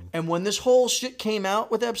 Yeah. And when this whole shit came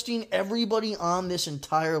out with Epstein, everybody on this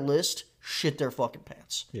entire list shit their fucking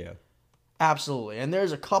pants. Yeah. Absolutely. And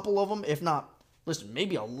there's a couple of them, if not, listen,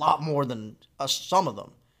 maybe a lot more than some of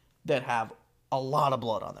them, that have a lot of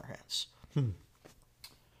blood on their hands.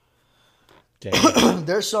 Damn.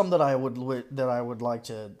 There's some that I would like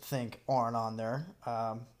to think aren't on there.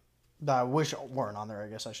 That I wish weren't on there. I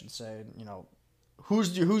guess I should say. You know,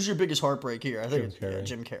 who's your biggest heartbreak here? I think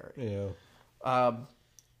Jim Carrey. Yeah.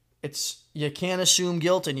 It's you can't assume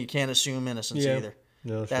guilt and you can't assume innocence either.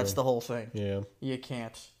 No, that's the whole thing. Yeah. You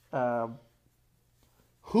can't.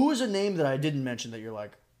 Who is a name that I didn't mention that you're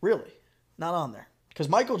like, really? Not on there. Because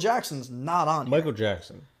Michael Jackson's not on here. Michael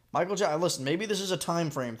Jackson. Listen, maybe this is a time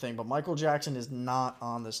frame thing, but Michael Jackson is not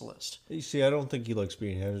on this list. You see, I don't think he likes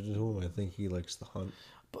being handed to him. I think he likes the hunt.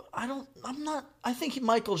 But I think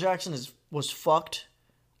Michael Jackson was fucked.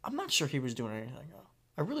 I'm not sure he was doing anything.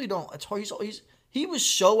 I really don't. It's hard. He was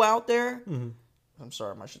so out there. Mm-hmm. I'm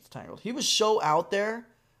sorry, my shit's tangled. He was so out there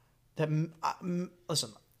that,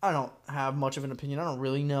 listen, I don't have much of an opinion. I don't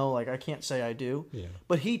really know. Like, I can't say I do. Yeah.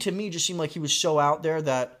 But he, to me, just seemed like he was so out there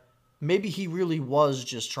that maybe he really was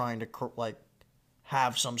just trying to, like,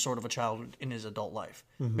 have some sort of a childhood in his adult life.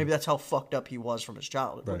 Maybe that's how fucked up he was from his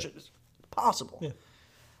childhood, which is possible.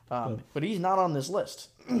 Yeah. But he's not on this list.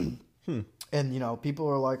 And, you know, people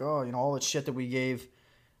are like, oh, you know, all the shit that we gave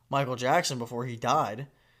Michael Jackson before he died,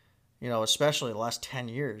 you know, especially the last 10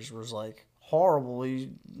 years, was like horrible. He's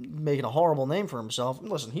making a horrible name for himself. And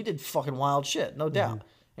listen, he did fucking wild shit, no doubt.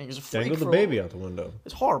 And he was a freak. Dangle the for baby out the window.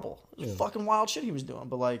 It's horrible. It's fucking wild shit he was doing.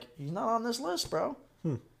 But, like, he's not on this list, bro.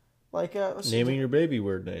 Like, Naming your baby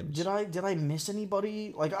weird names. did I miss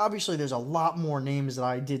anybody? Like, obviously, there's a lot more names that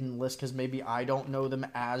I didn't list because maybe I don't know them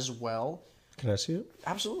as well. Can I see it?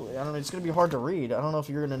 Absolutely. I don't know. It's gonna be hard to read. I don't know if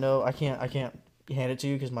you're gonna know. I can't hand it to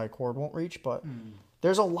you because my cord won't reach. But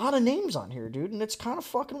there's a lot of names on here, dude, and it's kind of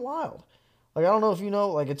fucking wild. Like, I don't know if you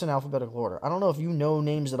know. Like, it's in alphabetical order. I don't know if you know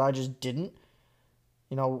names that I just didn't.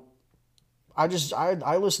 You know, I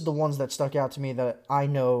listed the ones that stuck out to me that I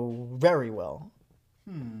know very well.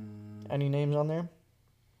 Any names on there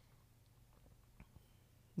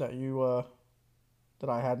that you that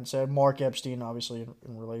I hadn't said? Mark Epstein, obviously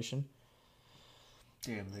in relation.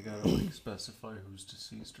 Damn, they gotta like specify who's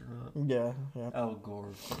deceased or not. Yeah. Al Gore,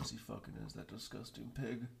 of course he fucking is, that disgusting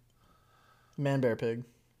pig. Man Bear Pig.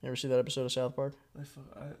 You ever see that episode of South Park?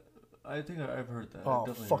 I think I've heard that. Oh, I've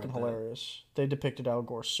definitely fucking heard hilarious. They depicted Al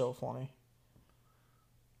Gore so funny.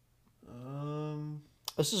 That.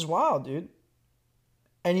 This is wild, dude.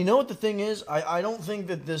 And you know what the thing is? I don't think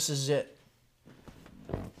that this is it.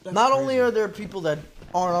 Not only are there people that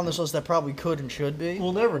aren't on this list that probably could and should be,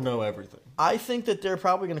 We'll never know everything. I think that they're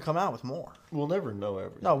probably going to come out with more. We'll never know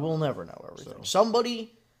everything. No, we'll never know everything. So.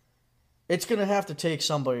 Somebody, it's going to have to take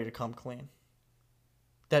somebody to come clean.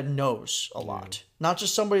 That knows a lot. Not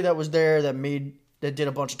just somebody that was there that did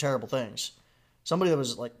a bunch of terrible things. Somebody that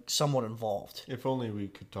was like somewhat involved. If only we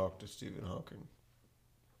could talk to Stephen Hawking.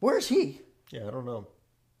 Where's he? Yeah, I don't know.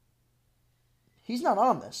 He's not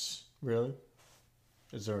on this. Really?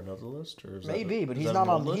 Is there another list, or is Maybe, but is he's that not an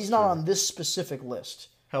on. old list, He's not or- on this specific list.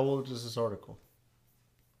 How old is this article?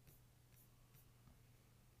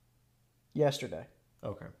 Yesterday.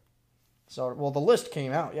 Okay. So, well, the list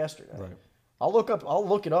came out yesterday. Right. I'll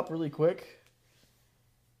look it up really quick,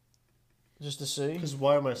 just to see. Because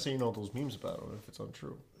why am I seeing all those memes about him if it's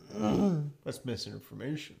untrue? That's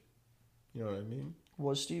misinformation. You know what I mean?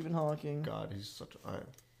 Was Stephen Hawking God, he's such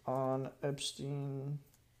a... on Epstein?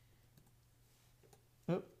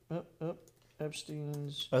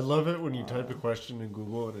 Epstein's. I love it when you type a question in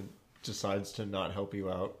Google and it decides to not help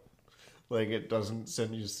you out. Like, it doesn't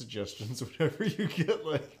send you suggestions whenever you get,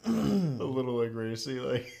 like, a little, like, racy,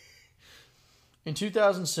 like... In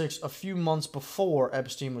 2006, a few months before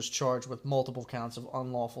Epstein was charged with multiple counts of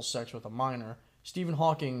unlawful sex with a minor, Stephen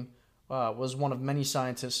Hawking was one of many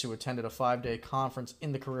scientists who attended a 5-day conference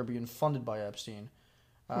in the Caribbean funded by Epstein.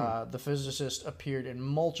 The physicist appeared in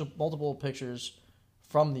multiple pictures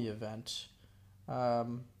from the event.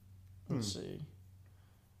 Let's see.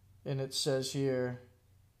 And it says here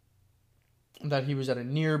that he was at a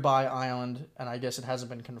nearby island, and I guess it hasn't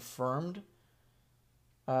been confirmed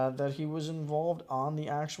that he was involved on the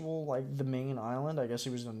actual, like, the main island. I guess he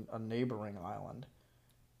was on a neighboring island.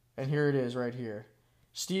 And here it is right here.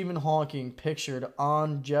 Stephen Hawking pictured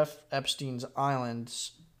on Jeff Epstein's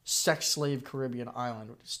island's sex slave Caribbean island,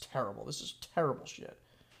 which is terrible. This is terrible shit.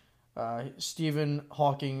 Stephen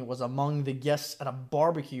Hawking was among the guests at a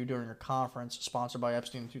barbecue during a conference sponsored by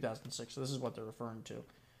Epstein in 2006. So this is what they're referring to.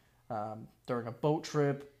 During a boat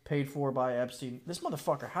trip paid for by Epstein. This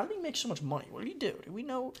motherfucker, how did he make so much money? What did he do? Do we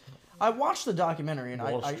know? I watched the documentary and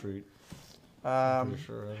Wall I Street. I'm pretty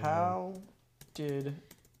sure. I don't know. how did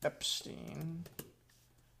Epstein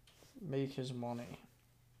make his money?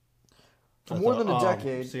 For more than a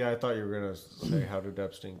decade. See, I thought you were going to say, how did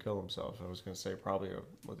Epstein kill himself? I was going to say probably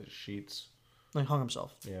with his sheets. He hung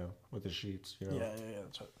himself. Yeah, with his sheets. You know? Yeah,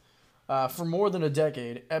 that's right. For more than a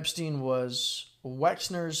decade, Epstein was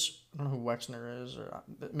Wexner's... I don't know who Wexner is. Or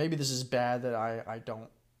maybe this is bad that I don't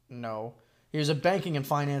know. He was a banking and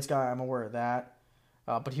finance guy. I'm aware of that.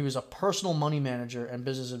 But he was a personal money manager and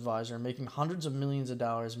business advisor, making hundreds of millions of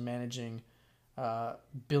dollars managing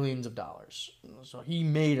billions of dollars. So he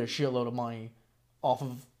made a shitload of money off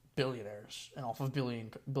of billionaires and off of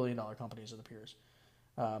billion-dollar companies, it appears.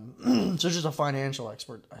 So just a financial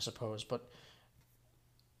expert, I suppose. But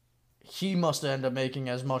he must end up making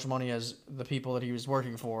as much money as the people that he was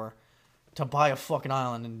working for to buy a fucking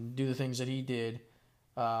island and do the things that he did,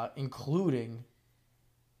 including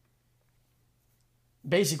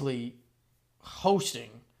basically hosting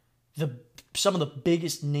the some of the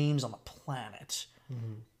biggest names on the planet,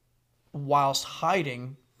 whilst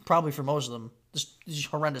hiding, probably for most of them, these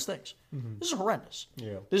horrendous things. This is horrendous.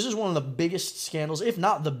 Yeah. This is one of the biggest scandals, if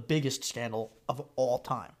not the biggest scandal of all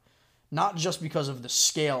time. Not just because of the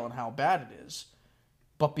scale and how bad it is,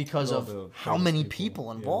 but because Well, the of how famous many people,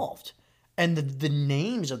 people involved and the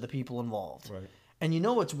names of the people involved. Right. And you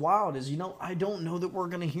know what's wild is, I don't know that we're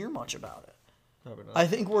going to hear much about it. Probably not. I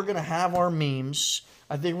think we're going to have our memes.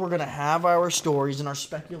 I think we're going to have our stories and our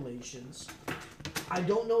speculations. I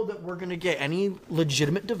don't know that we're going to get any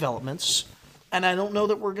legitimate developments. And I don't know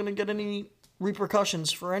that we're going to get any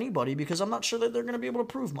repercussions for anybody because I'm not sure that they're going to be able to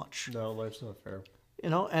prove much. No, life's not fair.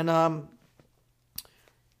 And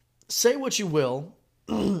say what you will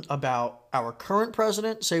about our current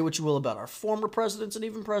president, say what you will about our former presidents and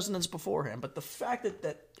even presidents before him, but the fact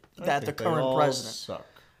that I the think they current all president, suck.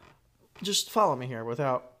 just follow me here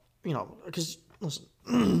without, because listen,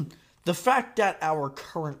 the fact that our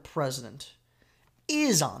current president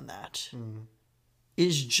is on that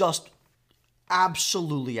is just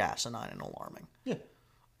absolutely asinine and alarming. Yeah.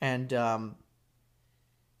 And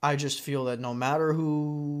I just feel that no matter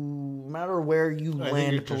where you I think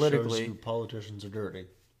land it just politically, shows you politicians are dirty.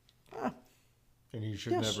 And you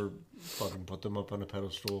should Yes. never fucking put them up on a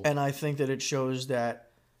pedestal. and I think that it shows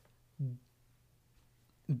that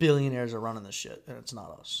billionaires are running this shit, and it's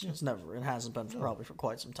not us. It's never. It hasn't been probably for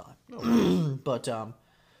quite some time. But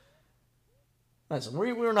listen,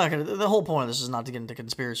 we're not gonna. The whole point of this is not to get into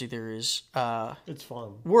conspiracy theories. It's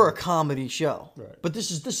fun. We're a comedy show, Right. but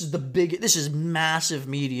this is the big. This is massive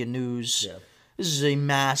media news. Yeah. This is a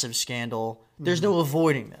massive scandal. There's no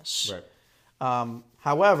avoiding this. Right.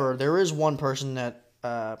 However, there is one person that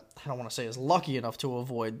I don't want to say is lucky enough to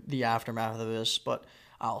avoid the aftermath of this, but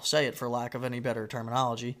I'll say it for lack of any better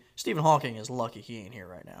terminology. Stephen Hawking is lucky he ain't here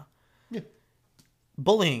right now. Yeah.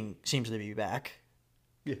 Bullying seems to be back.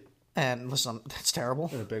 Yeah. And listen, that's terrible.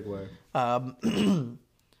 In a big way.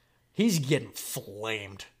 He's getting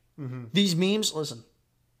flamed. These memes, listen,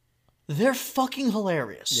 they're fucking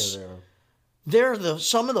hilarious. Yeah, they are. They're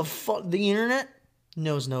the internet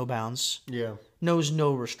knows no bounds, Yeah. knows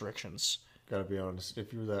no restrictions. Gotta be honest.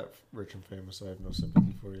 If you're that rich and famous, I have no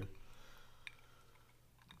sympathy for you.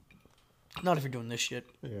 Not if you're doing this shit.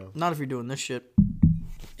 Yeah. Not if you're doing this shit.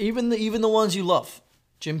 Even the ones you love,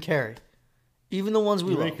 Jim Carrey. Even the ones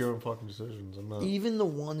we You love. make your own fucking decisions. I'm not. Even the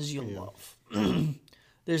ones you love.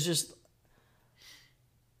 There's just.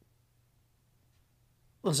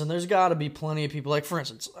 Listen, there's got to be plenty of people. Like, for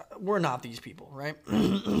instance, we're not these people, right?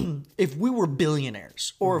 If we were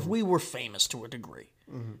billionaires, or if we were famous to a degree,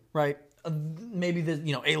 right? Maybe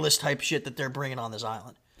the A-list type shit that they're bringing on this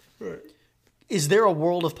island. Right. Is there a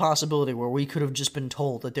world of possibility where we could have just been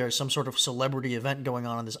told that there's some sort of celebrity event going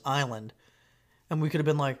on this island, and we could have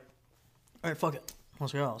been like, all right, fuck it.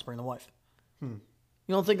 Let's go. Let's bring the wife. You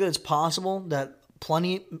don't think that it's possible that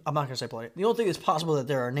plenty... I'm not going to say plenty. You don't think it's possible that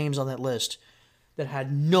there are names on that list that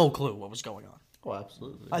had no clue what was going on? Oh,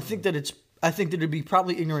 absolutely. I think that it'd be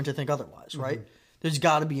probably ignorant to think otherwise, right? There's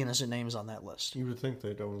got to be innocent names on that list. You would think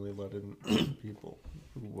they'd only let in people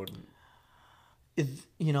who wouldn't.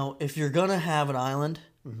 If you're gonna have an island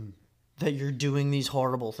that you're doing these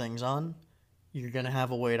horrible things on, you're gonna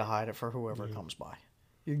have a way to hide it for whoever comes by.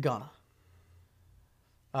 You're gonna.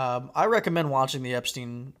 I recommend watching the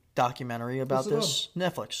Epstein documentary about this.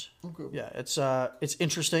 Netflix. Okay. Yeah, it's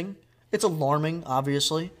interesting. It's alarming,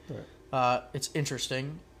 obviously. Right. It's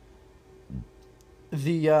interesting.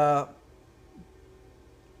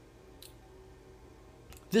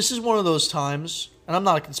 This is one of those times, and I'm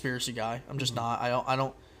not a conspiracy guy. I'm just not.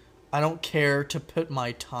 I don't care to put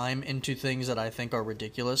my time into things that I think are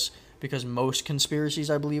ridiculous, because most conspiracies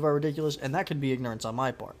I believe are ridiculous, and that could be ignorance on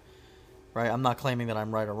my part. Right? I'm not claiming that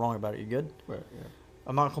I'm right or wrong about it. You good? Right. Yeah.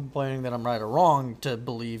 I'm not complaining that I'm right or wrong to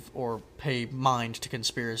believe or pay mind to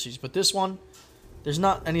conspiracies, but this one, there's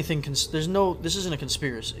not anything. This isn't a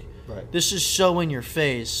conspiracy. Right. This is so in your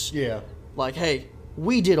face. Yeah. Like, hey,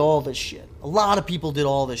 we did all this shit. A lot of people did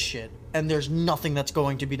all this shit, and there's nothing that's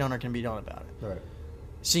going to be done or can be done about it. Right.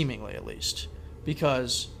 Seemingly, at least.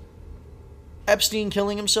 Because Epstein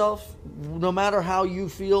killing himself, no matter how you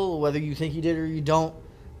feel, whether you think he did or you don't,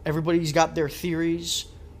 everybody's got their theories.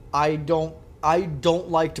 I don't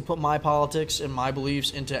like to put my politics and my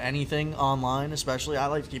beliefs into anything online, especially. I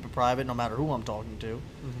like to keep it private no matter who I'm talking to.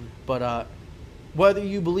 Mm-hmm. But whether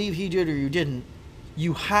you believe he did or you didn't,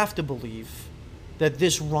 you have to believe that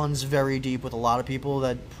this runs very deep with a lot of people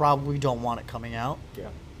that probably don't want it coming out. Yeah.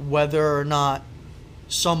 Whether or not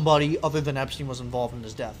somebody other than Epstein was involved in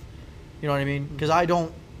his death. You know what I mean? Because I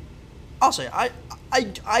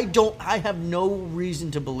have no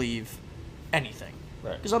reason to believe anything.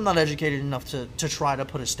 Right. Because I'm not educated enough to try to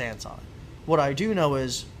put a stance on it. What I do know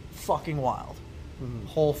is fucking wild.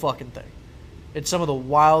 Whole fucking thing. It's some of the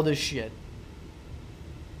wildest shit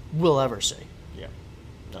we'll ever see. Yeah.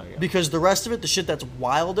 No, yeah. Because the rest of it, the shit that's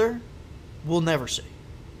wilder, we'll never see.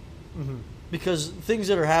 Because things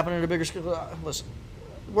that are happening at a bigger scale, listen,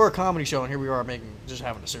 we're a comedy show, and here we are just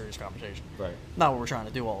having a serious conversation. Right. Not what we're trying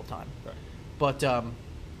to do all the time. Right. But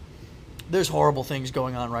there's horrible things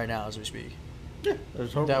going on right now as we speak. Yeah.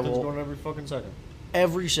 There's horrible That things will- going every fucking second.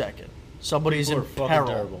 Every second, somebody's People in are fucking peril.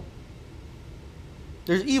 terrible.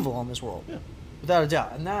 There's evil in this world, Yeah. without a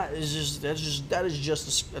doubt, and that is just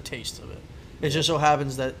a taste of it. It just so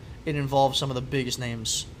happens that it involves some of the biggest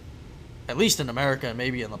names, at least in America and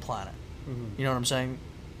maybe on the planet. You know what I'm saying?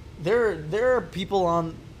 There are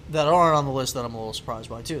people that aren't on the list that I'm a little surprised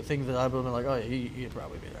by too. Things that I've been like, oh yeah, he'd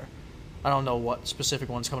probably be there. I don't know what specific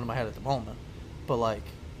ones coming to my head at the moment, but like,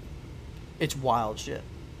 it's wild shit.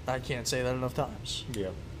 I can't say that enough times. Yeah.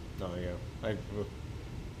 No, yeah.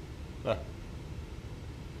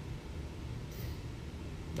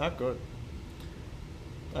 Not good.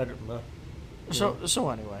 I don't know. So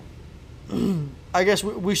anyway, I guess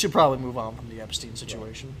we should probably move on from the Epstein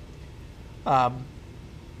situation.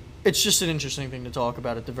 It's just an interesting thing to talk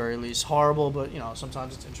about at the very least. Horrible, but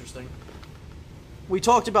sometimes it's interesting. We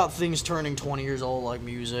talked about things turning 20 years old, like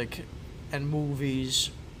music and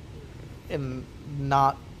movies, and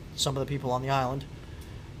not some of the people on the island.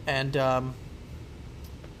 And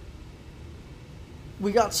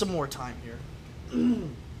we got some more time here.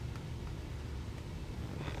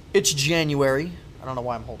 It's January. I don't know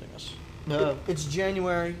why I'm holding this. No. It's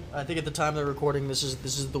January. I think at the time of the recording, this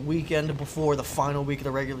is the weekend before the final week of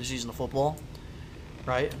the regular season of football,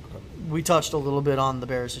 right? We touched a little bit on the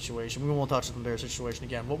Bears situation. We won't touch on the Bears situation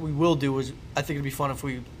again. What we will do is, I think it'd be fun if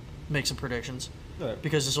we make some predictions, Right.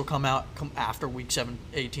 because this will come after week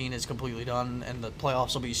 18 is completely done and the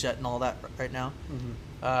playoffs will be set and all that right now.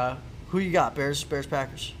 Who you got? Bears,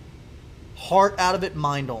 Packers. Heart out of it,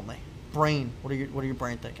 mind only. Brain. What are your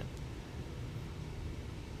brain thinking?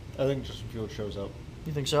 I think Justin Fields shows up.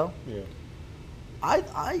 You think so? Yeah.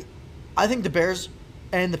 I think the Bears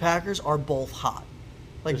and the Packers are both hot.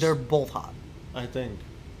 Like, they're both hot. I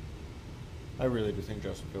really do think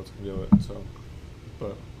Justin Fields can do it. So,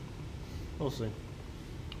 but we'll see.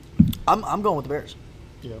 I'm going with the Bears.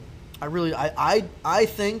 Yeah. I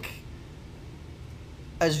think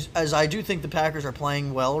as I do think the Packers are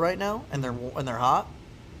playing well right now and they're hot.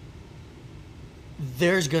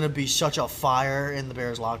 There's gonna be such a fire in the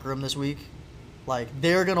Bears locker room this week. Like,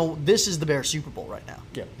 this is the Bears Super Bowl right now.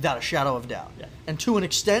 Yeah. Without a shadow of a doubt. Yeah. And to an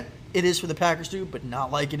extent, it is for the Packers too, but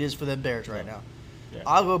not like it is for the Bears right now. Yeah.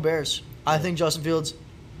 I'll go Bears. I think Justin Fields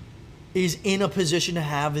is in a position to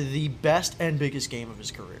have the best and biggest game of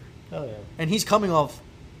his career. Hell yeah. And he's coming off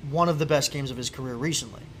one of the best games of his career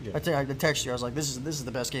recently. Yeah. I texted you. I was like, "This is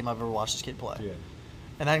the best game I've ever watched this kid play." Yeah.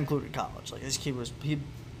 And that included college. Like, this kid was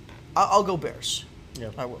I'll go Bears. Yeah.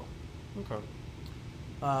 I will. Okay.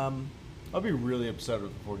 I'll be really upset if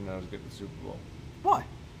the 49ers get the Super Bowl. Why?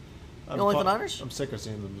 You don't like the Niners? I'm sick of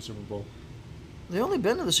seeing them in the Super Bowl. They've only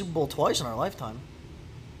been to the Super Bowl twice in our lifetime.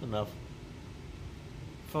 Enough.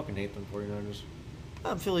 Fucking hate them 49ers.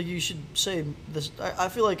 I feel like you should say this. I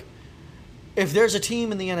feel like if there's a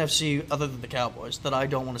team in the NFC other than the Cowboys that I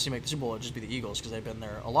don't want to see make the Super Bowl, it'd just be the Eagles, because they've been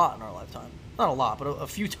there a lot in our lifetime. Not a lot, but a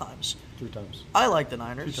few times. 2 times. I like the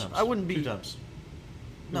Niners. 2 times. I wouldn't be. 2 times.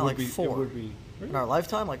 No, It would like be, 4. It would be. In Really? our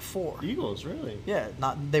lifetime, like 4. Eagles, really? Yeah,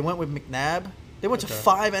 they went with McNabb. They went to Okay.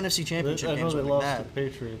 5 NFC Championship I know games they with lost McNabb. to the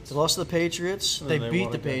Patriots. They lost to the Patriots. And They then they beat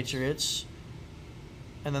won the against- Patriots.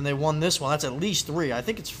 And then they won this one. That's at least 3. I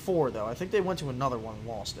think it's 4, though. I think they went to another one and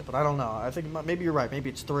lost it, but I don't know. I think maybe you're right. Maybe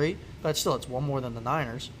it's 3, but still, it's one more than the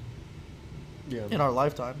Niners Yeah. in our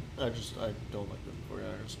lifetime. I don't like the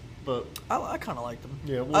 49ers. But, I kind of like them.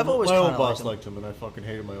 yeah, well, I've always my old kinda boss them. liked him, and I fucking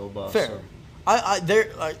hated my old boss. Fair. So. I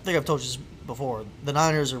think I've told you this before. The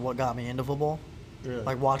Niners are what got me into football. Really?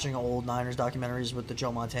 Like, watching old Niners documentaries with the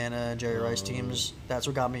Joe Montana and Jerry Rice teams. That's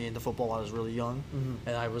what got me into football when I was really young.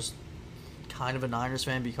 And I was kind of a Niners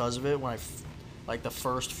fan because of it when like the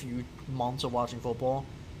first few months of watching football.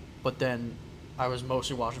 But then I was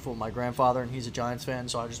mostly watching football with my grandfather, and he's a Giants fan,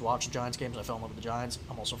 so I just watched the Giants games. I fell in love with the Giants.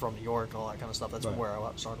 I'm also from New York, all that kind of stuff. That's Right. where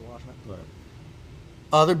I started watching it. Right.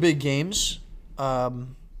 Other big games, the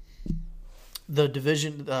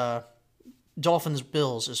division, Dolphins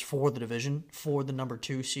Bills is for the division, for the number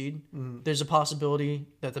 2 seed. There's a possibility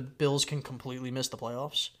that the Bills can completely miss the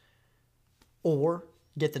playoffs or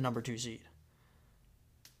get the number 2 seed.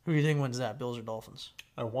 Who do you think wins that, Bills or Dolphins?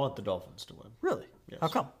 I want the Dolphins to win. Really? Yes. How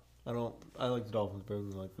come? I like the Dolphins better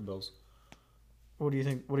than I like the Bills. What do you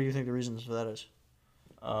think? What do you think the reasons for that is?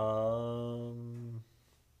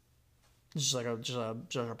 It's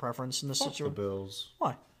just a preference in this Fuck the situation. Bills.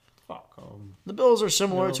 Why? Fuck 'em. The Bills are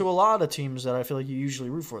similar No. to a lot of teams that I feel like you usually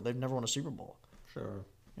root for. They've never won a Super Bowl. Sure.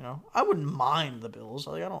 You know, I wouldn't mind the Bills.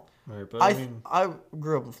 Like I don't. Right, but I I mean, I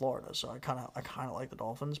grew up in Florida, so I kind of like the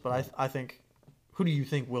Dolphins. But I think, who do you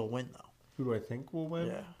think will win though? who do I think will win?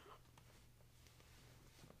 Yeah.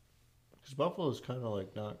 Because Buffalo's kind of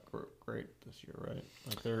like not great this year, right?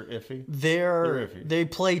 Like they're iffy. They're iffy. they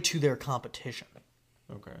play to their competition.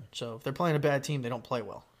 Okay. So if they're playing a bad team, they don't play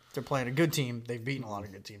well. If they're playing a good team, they've beaten a lot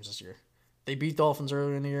of good teams this year. They beat Dolphins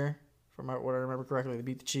earlier in the year, from what I remember correctly. They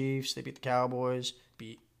beat the Chiefs. They beat the Cowboys.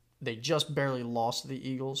 They just barely lost to the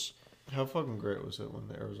Eagles. How fucking great was it when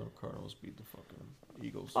the Arizona Cardinals beat the fucking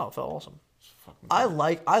Eagles? Oh, it felt awesome. It's fucking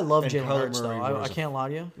I love And Jalen Kyler Hurts though. Murray I was can't lie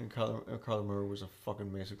to you. And Kyler Murray was a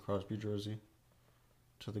fucking Mason Crosby jersey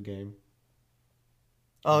to the game.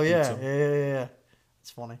 Oh Pizza. yeah. It's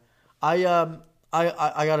funny. I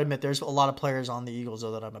gotta admit, there's a lot of players on the Eagles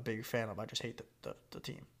though that I'm a big fan of. I just hate the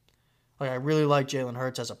team. Like I really like Jalen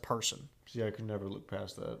Hurts as a person. See, I could never look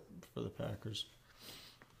past that for the Packers.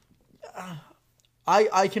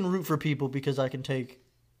 I can root for people because I can take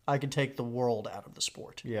the world out of the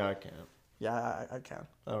sport. Yeah, I can't. Yeah, I can.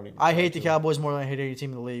 I don't even. I try hate the to. Cowboys more than I hate any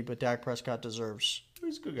team in the league, but Dak Prescott deserves.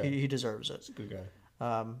 He's a good guy. He deserves it. He's a good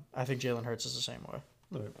guy. I think Jalen Hurts is the same way.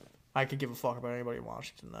 Right. I could give a fuck about anybody in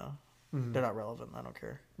Washington though. Mm-hmm. They're not relevant. I don't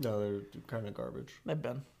care. No, they're kind of garbage. They've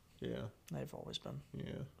been. Yeah, They've always been.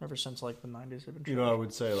 yeah. Ever since like the '90s, they've been. You know, I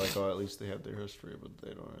would say like, oh, at least they have their history, but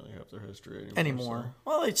they don't really have their history anymore. so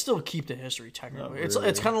Well, they still keep the history technically. Not It's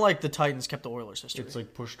really. kind of like the Titans kept the Oilers history. It's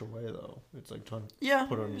like pushed away though. It's like trying to yeah,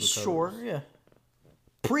 put under the sure, covers. yeah.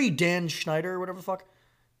 Pre Dan Schneider or whatever the fuck,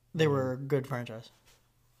 they Mm-hmm. were a good franchise.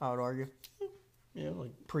 I would argue. Yeah,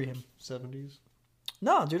 like Pre him. 70s.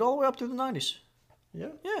 No, dude, all the way up through the '90s. Yeah,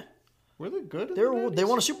 Yeah, were they good? In they the were. 90s? They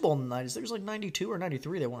won a Super Bowl in the '90s. It was like '92 or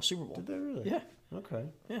 '93. They won a Super Bowl. Did they really? Yeah, Okay.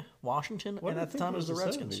 yeah. Washington, Why and did I at the think time it was the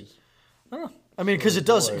Redskins. 70s? I don't know. I mean, because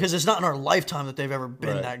boy. it's not in our lifetime that they've ever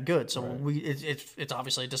been Right. that good. So Right. it's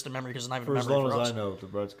obviously a distant memory because it's not even For a as memory long for as us. I know, the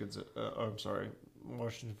Redskins. I'm sorry,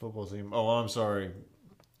 Washington football team. Oh, I'm sorry,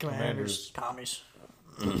 Commanders, commies.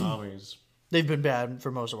 Tommies. They've been bad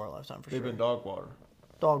for most of our lifetime for They've sure. been dog water.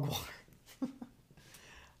 Dog water.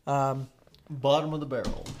 Bottom of the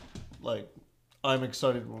barrel. Like, I'm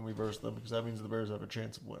excited when we verse them because that means the Bears have a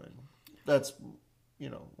chance of winning. That's,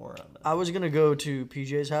 where I'm at. I was gonna go to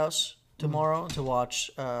PJ's house tomorrow to watch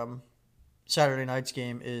Saturday night's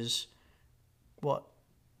game is what?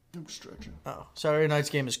 I'm stretching. Oh, Saturday night's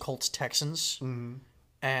game is Colts Texans,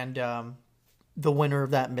 and the winner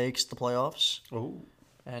of that makes the playoffs. Oh,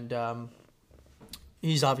 And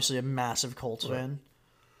he's obviously a massive Colts fan,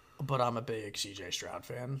 but I'm a big CJ Stroud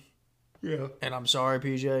fan. yeah. And I'm sorry,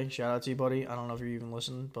 PJ. Shout out to you, buddy. I don't know if you even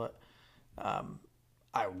listened, but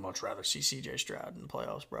I would much rather see CJ Stroud in the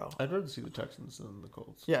playoffs, bro. I'd rather see the Texans than the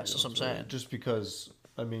Colts. Yeah, to be that's what I'm honest with you. saying. Just because,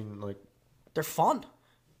 I mean, like, They're fun.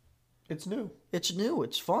 it's new. It's new.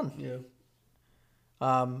 It's fun. Yeah.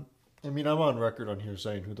 I mean, I'm on record on here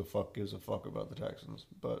saying who the fuck gives a fuck about the Texans,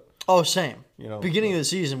 but Oh, same. You know, Beginning of the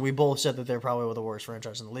season, we both said that they're probably the worst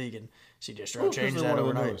franchise in the league, and CJ Stroud well, 'cause changed they're that one of the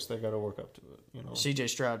overnight. newest. They got to work up to it. CJ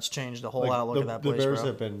Stroud's changed the whole Like, outlook of that place, the Bears bro.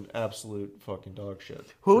 have been absolute fucking dog shit.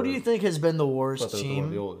 Who do you think has been the But worst they're one of team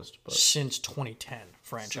the oldest. But since 2010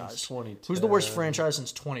 franchise? Since 2010. Who's the worst franchise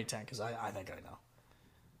since 2010? Because I think I know.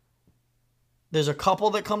 There's a couple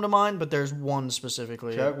that come to mind, but there's one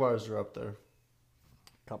specifically. Jaguars are up there.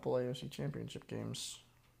 Couple AFC Championship games.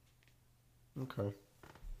 Okay.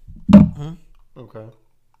 Hmm? Okay.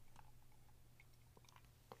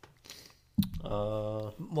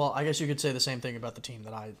 Well, I guess you could say the same thing about the team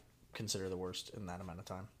that I consider the worst in that amount of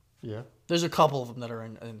time. Yeah. There's a couple of them that are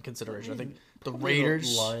in consideration. I think the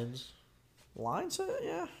Raiders, Lions. Lions,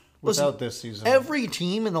 yeah. Without Listen, this season, every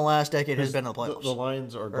team in the last decade has been in the playoffs. The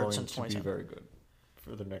Lions are going since to be 2010. very good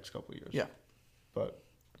for the next couple of years. Yeah. But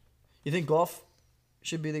You think Goff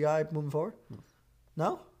should be the guy moving forward?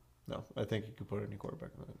 No? no, I think you could put any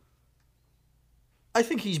quarterback in that. I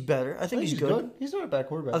think he's better. I think he's good. He's not a bad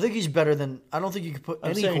quarterback. I think he's better than. I don't think you could put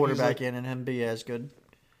I'm any saying he's quarterback like- in and him be as good.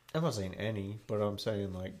 I'm not saying any, but I'm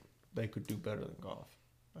saying like they could do better than Goff.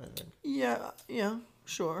 I think. Yeah,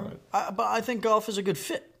 sure. Right. But I think Goff is a good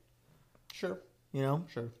fit. Sure. You know,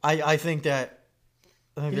 Sure. I think that.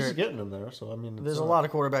 I think He's getting them there, so I mean, it's there's a not- lot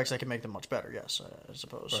of quarterbacks that can make them much better. Yes, I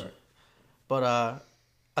suppose. Right. But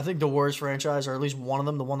I think the worst franchise, or at least one of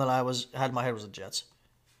them, the one that I had in my head was the Jets.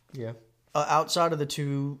 Yeah. Outside of the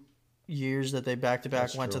 2 years that they back to back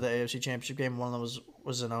That's went to true. the AFC Championship game, one of them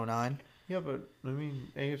was in 2009. Yeah, but I mean,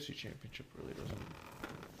 AFC Championship really doesn't.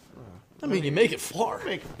 I mean, you make it far.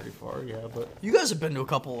 Make it pretty far, yeah, but You guys have been to a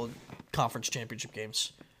couple of conference championship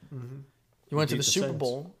games. Mm-hmm. You went to beat the the Super Saints.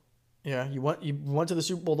 Bowl. Yeah, you went to the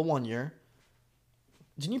Super Bowl the one year.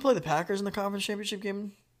 Didn't you play the Packers in the conference championship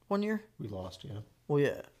game one year? We lost, yeah. Well,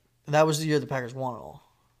 yeah. That was the year the Packers won it all.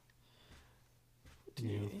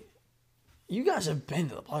 Yeah. You guys have been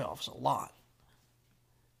to the playoffs a lot.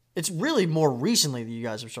 It's really more recently that you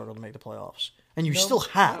guys have struggled to make the playoffs. And you still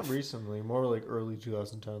have. Not recently, more like early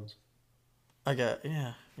 2010s. I get,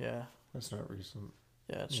 yeah. That's not recent.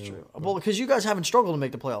 Yeah, that's Yeah, true. but- Well, because you guys haven't struggled to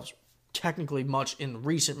make the playoffs technically much in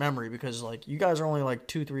recent memory because, like, you guys are only, like,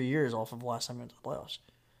 2-3 years off of the last time you went to the playoffs.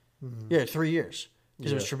 Mm-hmm. Yeah, 3 years.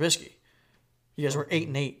 Because it was Yeah. Trubisky. You guys were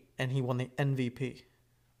 8-8, and he won the MVP.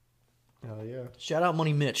 Hell yeah. Shout out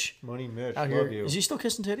Money Mitch. Money Mitch, Out love here. you. Is he still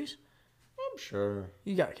kissing titties? I'm sure.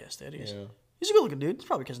 You gotta kiss titties. Yeah. He's a good looking dude. He's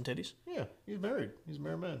probably kissing titties. Yeah, he's married. He's a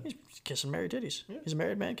married man. He's kissing married titties. Yeah. He's a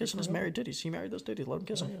married man kissing his married titties. He married those titties. Let him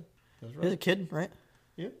kiss Oh, them. yeah. That's He has a right. kid, right?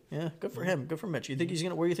 Yeah. Yeah, good for him. Good for Mitch. You think he's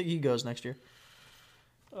gonna? Where do you think he goes next year?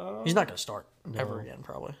 He's not gonna start ever no. again,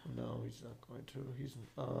 probably. No, he's not going to.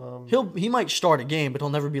 He's He might start a game, but he'll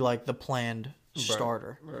never be like the planned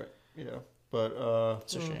starter. Right. Yeah. But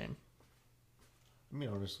It's a shame. I mean,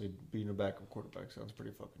 honestly, being a backup quarterback sounds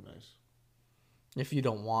pretty fucking nice. If you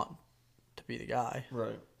don't want to be the guy,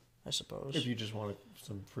 Right. I suppose. If you just wanted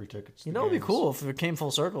some free tickets. You to know, it'd be games. cool if it came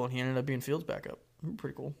full circle and he ended up being Fields' backup. It'd be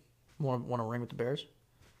pretty cool. Want a ring with the Bears?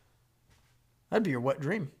 That'd be your wet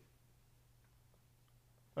dream.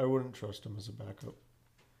 I wouldn't trust him as a backup.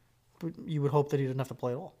 But you would hope that he didn't have to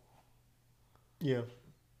play at all. Yeah.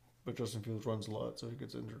 But Justin Fields runs a lot, so he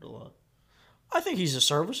gets injured a lot. I think he's a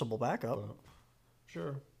serviceable backup. But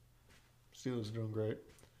sure. Steelers are doing great.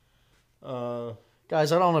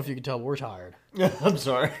 Guys, I don't know if you can tell, but we're tired. I'm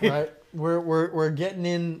sorry. Right? We're getting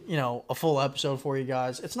in, a full episode for you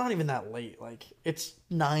guys. It's not even that late. Like, it's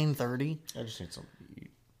 9:30. I just need something to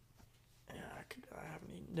eat. Yeah, I haven't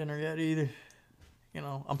eaten dinner yet either.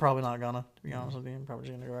 I'm probably not gonna, to be honest with you. I'm probably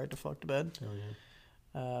just gonna go right the fuck to bed. Hell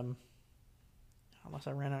yeah. Unless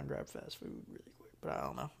I ran out and grabbed fast food really quick. But I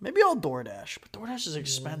don't know. Maybe I'll DoorDash. But DoorDash is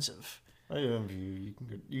expensive. I envy you.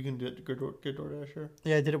 You can get DoorDash here.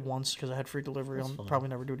 Yeah, I did it once because I had free delivery. That's I'll fine. probably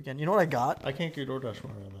never do it again. You know what I got? I can't get DoorDash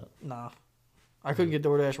where I'm at. Nah. I couldn't get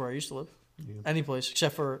DoorDash where I used to live. Yeah. Any place.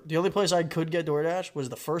 Except for the only place I could get DoorDash was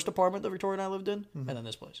the first apartment that Victoria and I lived in. And then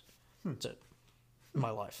this place. That's it. In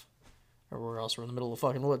my life. Everywhere else, we're in the middle of the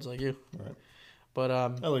fucking woods like you. Right. But I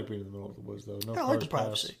like being in the middle of the woods though. No I cars like the pass.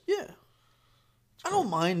 privacy. Yeah. I don't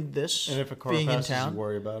mind this And if a car being in passes, town. you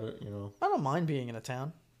worry about it. I don't mind being in a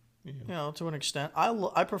town. Yeah. To an extent.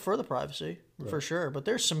 I prefer the privacy, for sure, but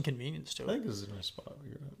there's some convenience to I it. think this is a nice spot where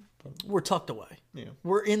you're at. But We're tucked away. yeah.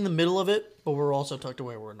 We're in the middle of it, but we're also tucked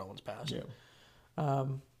away where no one's passing. Yeah.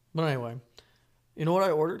 But anyway, you know what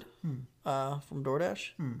I ordered from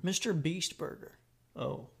DoorDash? Mr. Beast Burger.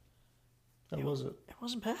 Oh. How was it? It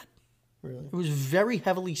wasn't bad. Really? It was very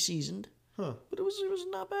heavily seasoned, Huh. but it was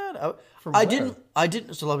not bad. From I where?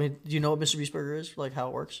 didn't. So do you know what Mr. Beast Burger is? Like how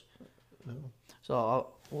it works? No. So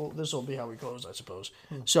this will be how we close, I suppose.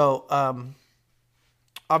 So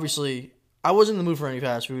obviously, I wasn't in the mood for any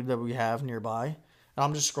fast food that we have nearby. And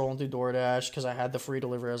I'm just scrolling through DoorDash because I had the free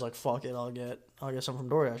delivery. I was like, "Fuck it, I'll get something from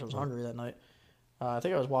DoorDash." I was hungry that night. I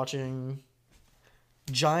think I was watching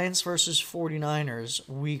Giants versus 49ers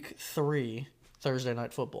Week 3 Thursday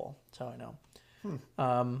Night Football. That's how I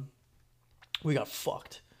know. We got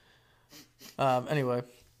fucked. Anyway.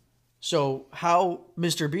 So how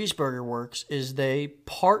Mr. Beast Burger works is they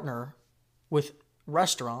partner with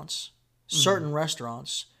restaurants, certain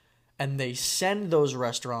restaurants, and they send those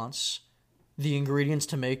restaurants the ingredients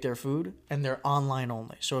to make their food, and they're online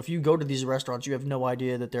only. So if you go to these restaurants, you have no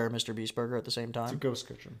idea that they're a Mr. Beast Burger at the same It's a time. ghost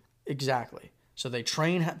kitchen. Exactly. So they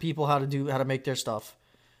train people how to make their stuff,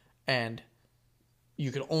 and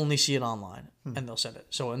you can only see it online, and they'll send it.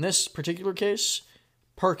 So in this particular case,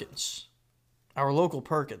 Perkins, our local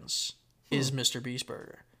Perkins, is Mr. Beast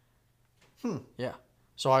Burger. Yeah.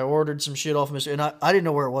 So I ordered some shit off of Mr. And I didn't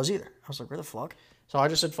know where it was either. I was like, where the fuck? So I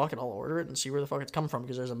just said, fuck it, I'll order it and see where the fuck it's coming from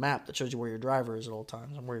because there's a map that shows you where your driver is at all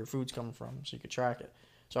times and where your food's coming from so you can track it.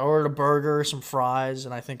 So I ordered a burger, some fries,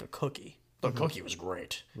 and I think a cookie. The cookie was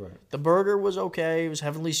great. Right. The burger was okay. It was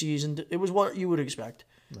heavily seasoned. It was what you would expect.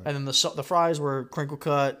 Right. And then the fries were crinkle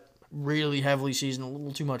cut, really heavily seasoned, a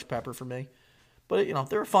little too much pepper for me. But,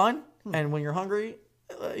 they were fine. And when you're hungry,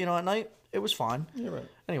 at night, it was fine. Yeah, right.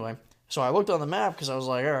 Anyway, so I looked on the map because I was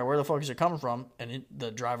like, all right, where the fuck is it coming from? And the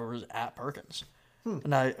driver was at Perkins.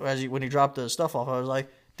 And when he dropped the stuff off, I was like,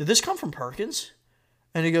 did this come from Perkins?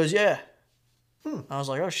 And he goes, yeah. I was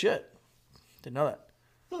like, oh shit, didn't know that.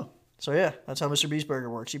 Huh. So yeah, that's how Mr. Beast Burger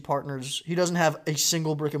works. He partners. He doesn't have a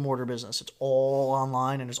single brick and mortar business. It's all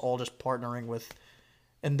online, and it's all just partnering with,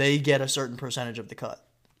 and they get a certain percentage of the cut.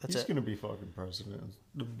 That's He's it. gonna be fucking president.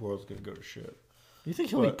 The world's gonna go to shit. You think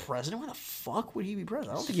he'll be But- president? Why the fuck would he be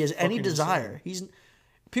president? I don't think he has any fucking desire.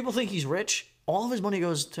 People think he's rich. All of his money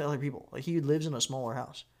goes to other people. Like he lives in a smaller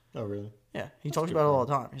house. Oh really? Yeah, he talks good about it for all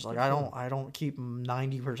the time. He's like, I don't keep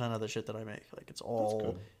 90% of the shit that I make. Like it's all.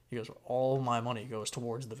 good. He goes, all my money goes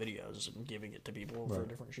towards the videos and giving it to people for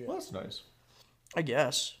different shit. Well, that's nice. I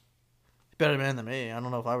guess. Better man than me. I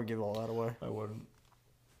don't know if I would give all that away. I wouldn't.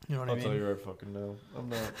 You know what I'll I mean? tell you right fucking no. I'm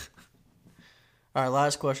not. All right,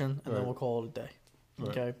 last question, and then Right. we'll call it a day. Right.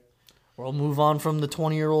 Okay. We'll move on from the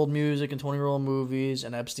 20-year-old music and 20-year-old movies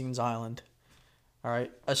and Epstein's Island. All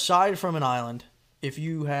right. Aside from an island, if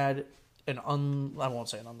you had I won't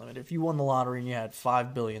say an unlimited. If you won the lottery and you had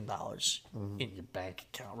 $5 billion in your bank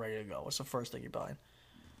account ready to go, what's the first thing you're buying?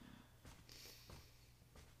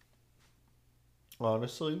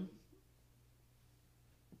 Honestly,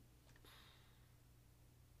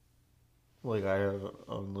 like I have an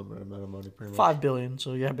unlimited amount of money, pretty much. $5 billion.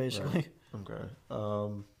 So yeah, basically. Okay.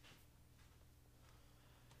 I'm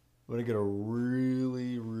gonna get a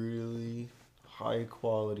really, really high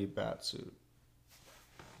quality bat suit.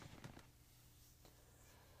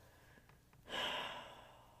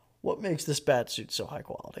 What makes this bat suit so high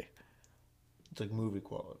quality? It's like movie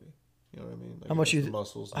quality. You know what I mean? Like How much it has you? the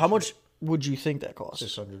muscles? and How shit. much would you think that costs?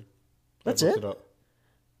 600. That's I've looked it? up.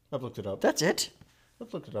 I've looked it up. That's it.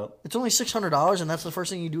 I've looked it up. It's only $600, and that's the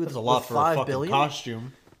first thing you do with That's a lot with for a $5 fucking billion?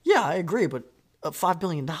 costume. Yeah, I agree, but $5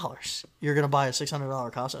 billion, you're gonna buy a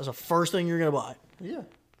 $600 costume. That's the first thing you're gonna buy. Yeah.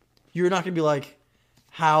 You're not gonna be like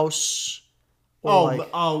house. Or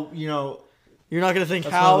You know, you're not gonna think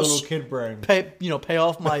that's my house. little kid brain. Pay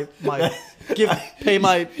off my pay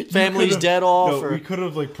my family's debt off, No, or we could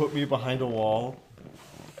have like put me behind a wall,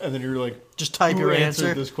 and then you're like, just type who your answered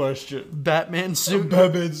answer. this question? Batman suit,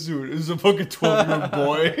 Batman suit. Is a fucking 12-year-old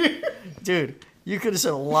boy. dude. You could have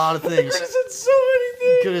said a lot of things. I said so many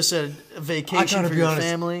things. Could have said I vacation gotta for be your honest.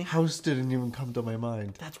 family. House didn't even come to my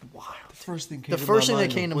mind. That's wild. First thing The first thing that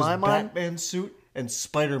came to my mind- Batman suit and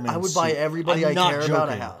Spider-Man. I would buy suit. everybody I'm I not care about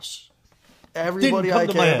a joking. house. Everybody come I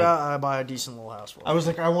to my care head. about, I buy a decent little house for. I was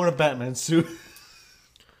like, I want a Batman suit.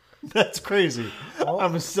 That's crazy.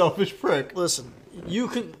 I'm a selfish prick. Listen, you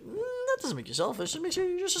can. That doesn't make you selfish. It makes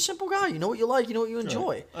you just a simple guy. You know what you like. You know what you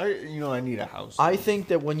enjoy. I need a house. I think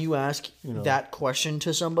that when you ask know. that question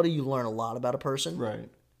to somebody, you learn a lot about a person. right.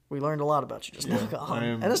 We learned a lot about you just now. I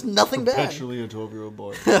am And it's nothing bad. perpetually a 12-year-old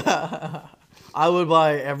boy. I would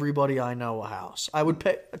buy everybody I know a house. I would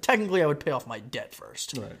pay. Technically, I would pay off my debt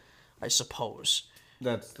first. Right. I suppose.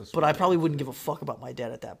 That's the. But I probably wouldn't give a fuck about my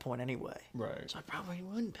debt at that point anyway. Right. So I probably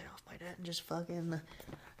wouldn't pay off my debt and just fucking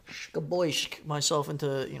shkaboyshk myself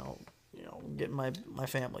into getting my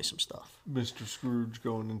family some stuff. Mr. Scrooge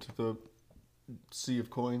going into the sea of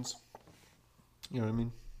coins. You know what I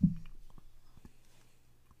mean?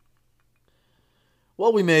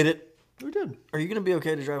 Well, we made it. We did. Are you gonna be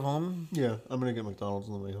okay to drive home? Yeah, I'm gonna get McDonald's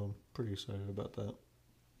on the way home. Pretty excited about that.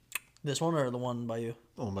 This one or the one by you?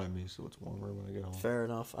 Oh, by me, so it's warmer when I get home. Fair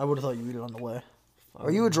enough. I would have thought you eat it on the way. Are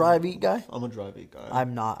you a drive eat guy? I'm a drive eat guy.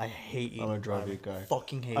 I'm not. I hate eating. I'm a drive eat guy.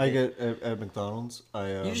 Fucking hate I it. get at McDonald's.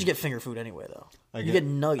 You just get finger food anyway, though. I You get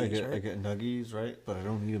nuggies, I right? get nuggies, right? But I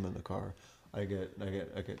don't eat them in the car. I get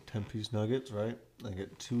 10-piece nuggets, right? I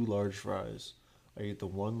get 2 large fries. I eat the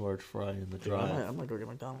 1 large fry in the drive, I'm gonna go get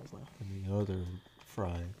McDonald's now. and the other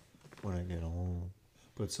fry when I get home.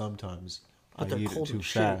 But sometimes But I they're eat it cold too and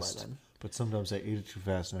shitty by fast. then. But sometimes I eat it too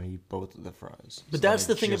fast and I eat both of the fries. But So that's I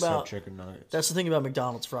the thing just have about- chicken nuggets. That's the thing about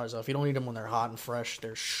McDonald's fries, though. If you don't eat them when they're hot and fresh,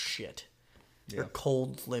 they're shit. They're Yeah.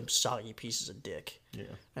 cold, limp, soggy pieces of dick. Yeah.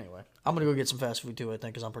 Anyway, I'm gonna go get some fast food too. I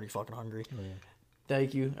think because I'm pretty fucking hungry. Oh, yeah.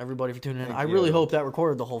 Thank you, everybody, for tuning in. Thank I you. really hope that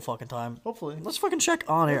recorded the whole fucking time. Hopefully. Let's fucking check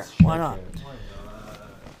on air. Why not?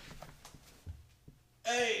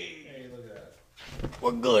 Hey, look at that.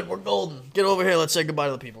 We're good. We're golden. Get over here. Let's say goodbye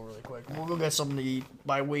to the people really quick. We'll go get something to eat.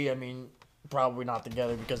 By we, I mean probably not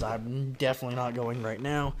together because I'm definitely not going right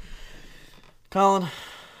now. Colin,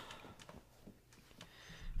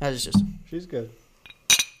 how's your sister? She's good.